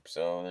hung up,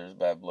 so there's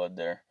bad blood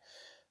there.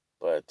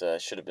 But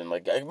should have been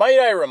like, might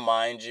I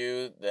remind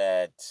you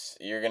that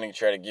you're going to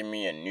try to give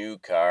me a new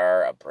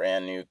car, a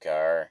brand new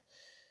car,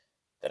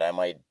 that I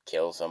might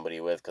kill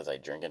somebody with because I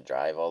drink and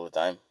drive all the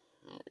time?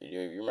 You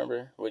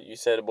remember what you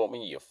said about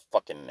me, you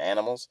fucking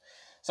animals?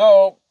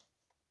 So,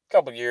 a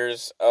couple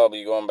years, I'll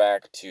be going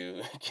back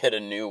to get a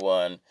new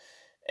one.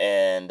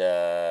 And,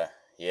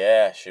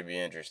 yeah, should be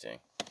interesting.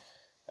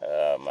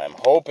 I'm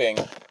hoping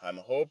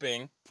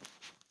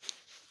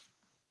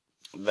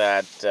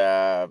that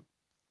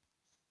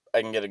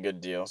I can get a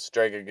good deal,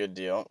 strike a good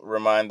deal,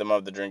 remind them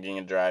of the drinking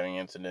and driving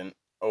incident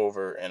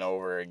over and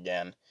over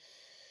again,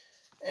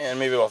 and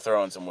maybe I'll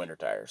throw in some winter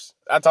tires.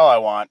 That's all I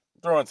want.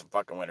 Throw in some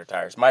fucking winter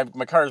tires. My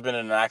car's been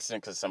in an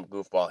accident because some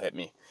goofball hit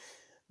me,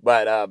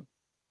 but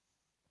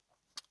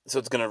so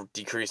it's gonna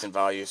decrease in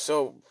value.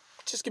 So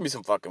just give me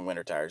some fucking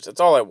winter tires.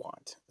 That's all I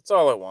want.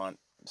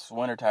 Just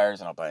winter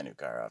tires, and I'll buy a new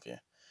car off you.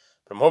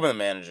 But I'm hoping the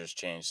managers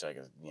change so I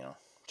can,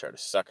 try to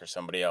sucker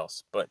somebody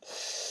else. But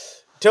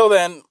till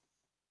then,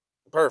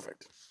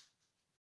 perfect.